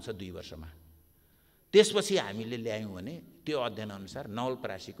गोरखपुरमा आउँछ 2 वर्षमा। त्यसपछि हामीले ल्यायौँ भने त्यो अध्ययनअनुसार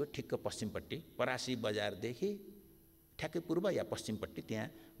नवलपरासीको ठिक्क पश्चिमपट्टि परासी बजारदेखि ठ्याक्कै पूर्व या पश्चिमपट्टि त्यहाँ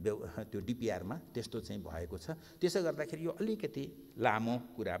त्यो डिपिआरमा त्यस्तो चाहिँ भएको छ। त्यसो गर्दाखेरि यो अलिकति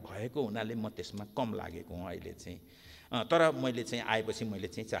लामो कुरा भएको हुनाले म त्यसमा कम लागेको हुँ अहिले चाहिँ। तर मैले चाहिँ आएपछि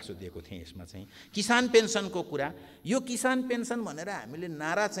मैले चाहिँ चासो दिएको थिएँ यसमा चाहिँ किसान पेन्सनको कुरा। यो किसान पेन्सन भनेर हामीले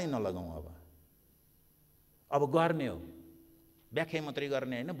नारा चाहिँ नलगाउँ, अब गर्ने हो, व्याख्या मात्रै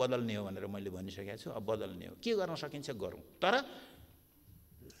गर्ने होइन, बदल्ने हो भनेर मैले भनिसकेको छु। अब बदल्ने हो, के गर्न सकिन्छ गरौँ, तर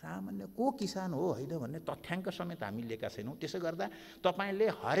सामान्य को किसान हो होइन भन्ने तथ्याङ्क समेत हामी लिएका छैनौँ। त्यसो गर्दा तपाईँले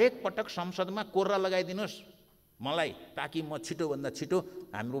हरेक पटक संसदमा कोर्रा लगाइदिनुहोस् मलाई, ताकि म छिटोभन्दा छिटो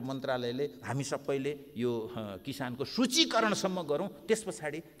हाम्रो मन्त्रालयले हामी सबैले यो किसानको सूचीकरणसम्म गरौँ, त्यस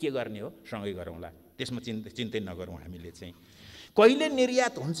पछाडि के गर्ने हो सँगै गरौँला, त्यसमा चिन्तै नगरौँ। हामीले चाहिँ कहिले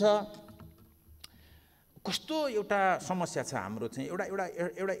निर्यात हुन्छ, कस्तो एउटा समस्या छ हाम्रो चाहिँ,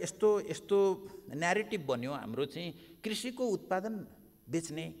 एउटा यस्तो न्यारेटिभ बन्यो हाम्रो चाहिँ कृषिको उत्पादन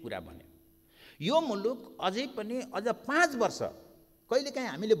बेच्ने कुरा बन्यो। यो मुलुक अझै पनि अझ 5 वर्ष कहिलेकाहीँ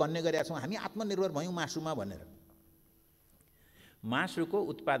हामीले भन्ने गरेका छौँ हामी आत्मनिर्भर भयौँ मासुमा भनेर। मासुको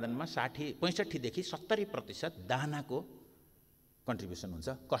उत्पादनमा 65 देखि 70% दानाको कन्ट्रिब्युसन हुन्छ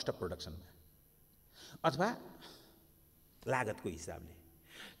कस्ट अफ प्रोडक्सनमा अथवा लागतको हिसाबले।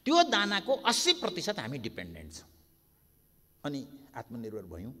 त्यो दानाको 80% हामी डिपेन्डेन्ट छौँ अनि आत्मनिर्भर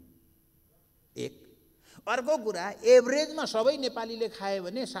भयौँ। एक अर्को कुरा, एभरेजमा सबै नेपालीले खायो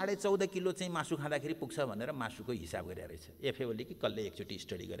भने 14.5 किलो चाहिँ मासु खाँदाखेरि पुग्छ भनेर मासुको हिसाब गरेर रहेछ एफएओले कि कसले एकचोटि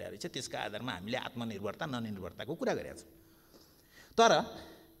स्टडी गरेर रहेछ। त्यसका आधारमा हामीले आत्मनिर्भरता ननिर्भरताको कुरा गरेका छौँ। तर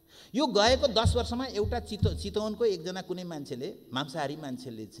यो गएको 10 वर्षमा एउटा चितवनको एकजना कुनै मान्छेले, मांसाहारी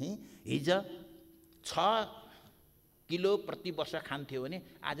मान्छेले चाहिँ हिजो 6 किलो प्रति वर्ष खान्थ्यो भने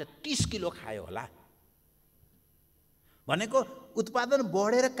आज 30 किलो खायो होला। भनेको उत्पादन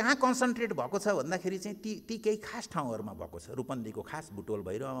बढेर कहाँ कन्सन्ट्रेट भएको छ भन्दाखेरि चाहिँ ती केही खास ठाउँहरूमा भएको छ। रूपन्देहीको खास बुटोल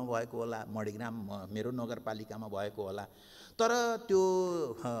भैरवमा भएको होला, मणिग्राम मेरो नगरपालिकामा भएको होला। तर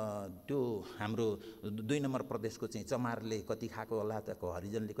त्यो हाम्रो 2 नम्बर प्रदेशको चाहिँ चमारले कति खाएको होला, त्यहाँको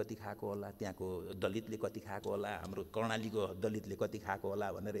हरिजनले कति खाएको होला, त्यहाँको दलितले कति खाएको होला, हाम्रो कर्णालीको दलितले कति खाएको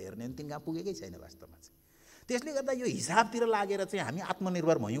होला भनेर हेर्ने भने तिनका पुगेकै छैन वास्तवमा चाहिँ। त्यसले गर्दा यो हिसाबतिर लागेर चाहिँ हामी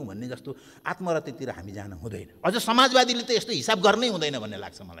आत्मनिर्भर भयौँ भन्ने जस्तो आत्मरतितिर हामी जान हुँदैन। अझ समाजवादीले त यस्तो हिसाब गर्नै हुँदैन भन्ने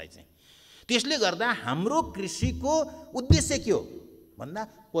लाग्छ मलाई चाहिँ। त्यसले गर्दा हाम्रो कृषिको उद्देश्य के हो भन्दा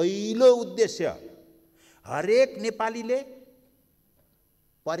पहिलो उद्देश्य हरेक नेपालीले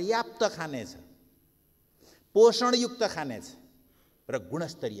पर्याप्त खानेछ, पोषणयुक्त खानेछ र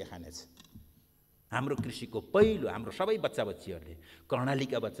गुणस्तरीय खानेछ। हाम्रो कृषिको पहिलो, हाम्रो सबै बच्चा बच्चीहरूले,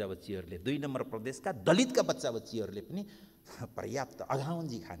 कर्णालीका बच्चा बच्चीहरूले, 2 नम्बर प्रदेशका दलितका बच्चा बच्चीहरूले पनि पर्याप्त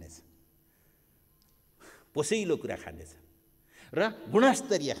अघाउन्जी खानेछ, पोषैलो कुरा खानेछ र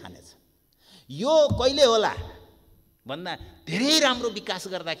गुणस्तरीय खानेछ। यो कहिले होला भन्दा धेरै राम्रो विकास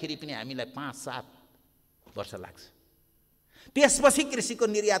गर्दाखेरि पनि हामीलाई 5-7 वर्ष लाग्छ। त्यसपछि कृषिको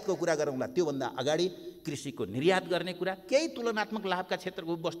निर्यातको कुरा गरौँला। त्योभन्दा अगाडि कृषिको निर्यात गर्ने कुरा, केही तुलनात्मक लाभका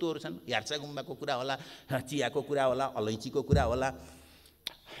क्षेत्रको वस्तुहरू छन्, यार्चा गुम्बाको कुरा होला, चियाको कुरा होला, अलैँचीको कुरा होला,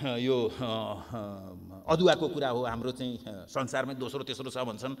 यो अदुवाको कुरा हो, हाम्रो चाहिँ संसारमै दोस्रो तेस्रो छ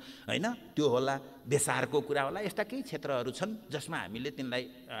भन्छन् होइन, त्यो होला, बेसारको कुरा होला। यस्ता केही क्षेत्रहरू छन् जसमा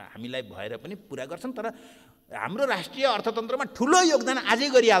हामीलाई भएर पनि पुरा गर्छन्, तर हाम्रो राष्ट्रिय अर्थतन्त्रमा ठुलो योगदान आजै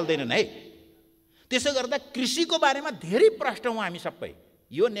गरिहाल्दैनन् है। त्यसो गर्दा कृषिको बारेमा धेरै प्रश्न हौँ हामी सबै।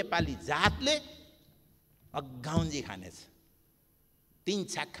 यो नेपाली जातले अगाउन्जी खानेछ, 3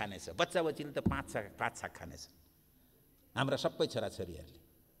 छाक खानेछ, बच्चा बच्चीले त 5 छाक खानेछ। हाम्रा सबै छोराछोरीहरूले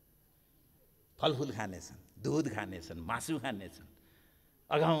फलफुल खानेछन्, दुध खानेछन्, मासु खानेछन्,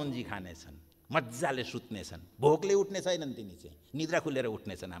 अगाउन्जी खानेछन्, मजाले सुत्नेछन्, भोकले उठ्ने छैनन्, तिनी चाहिँ निद्रा खुलेर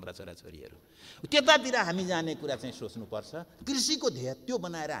उठ्नेछन् हाम्रा छोराछोरीहरू। त्यतातिर हामी जाने कुरा चाहिँ सोच्नुपर्छ। कृषिको ध्येय त्यो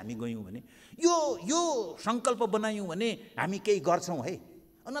बनाएर हामी गयौँ भने, यो सङ्कल्प बनायौँ भने हामी केही गर्छौँ है।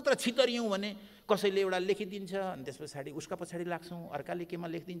 नत्र छितरियौँ भने कसैले एउटा लेखिदिन्छ अनि त्यस पछाडि उसका पछाडि लाग्छौँ, अर्काले केमा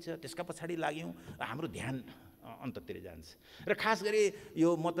लेखिदिन्छ त्यसका पछाडि लाग्यौँ, हाम्रो ध्यान अन्ततिर जान्छ। र खास गरी यो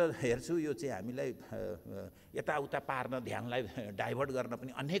म त हेर्छु, यो चाहिँ हामीलाई यताउता पार्न, ध्यानलाई डाइभर्ट गर्न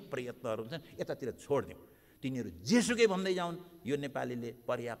पनि अनेक प्रयत्नहरू हुन्छन्। यतातिर छोडिदिउँ, तिनीहरू जेसुकै भन्दै जाउन्, यो नेपालीले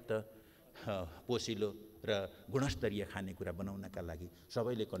पर्याप्त पोसिलो र गुणस्तरीय खानेकुरा बनाउनका लागि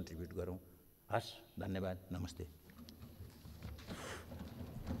सबैले कन्ट्रिब्युट गरौँ। हस्, धन्यवाद, नमस्ते।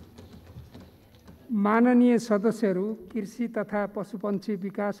 माननीय सदस्यहरू, कृषि तथा पशुपन्छी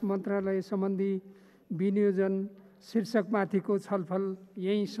विकास मन्त्रालय सम्बन्धी विनियोजन शीर्षकमाथिको छलफल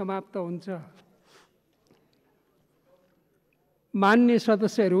यही समाप्त हुन्छ। माननीय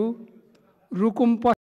सदस्यहरू, रुकुम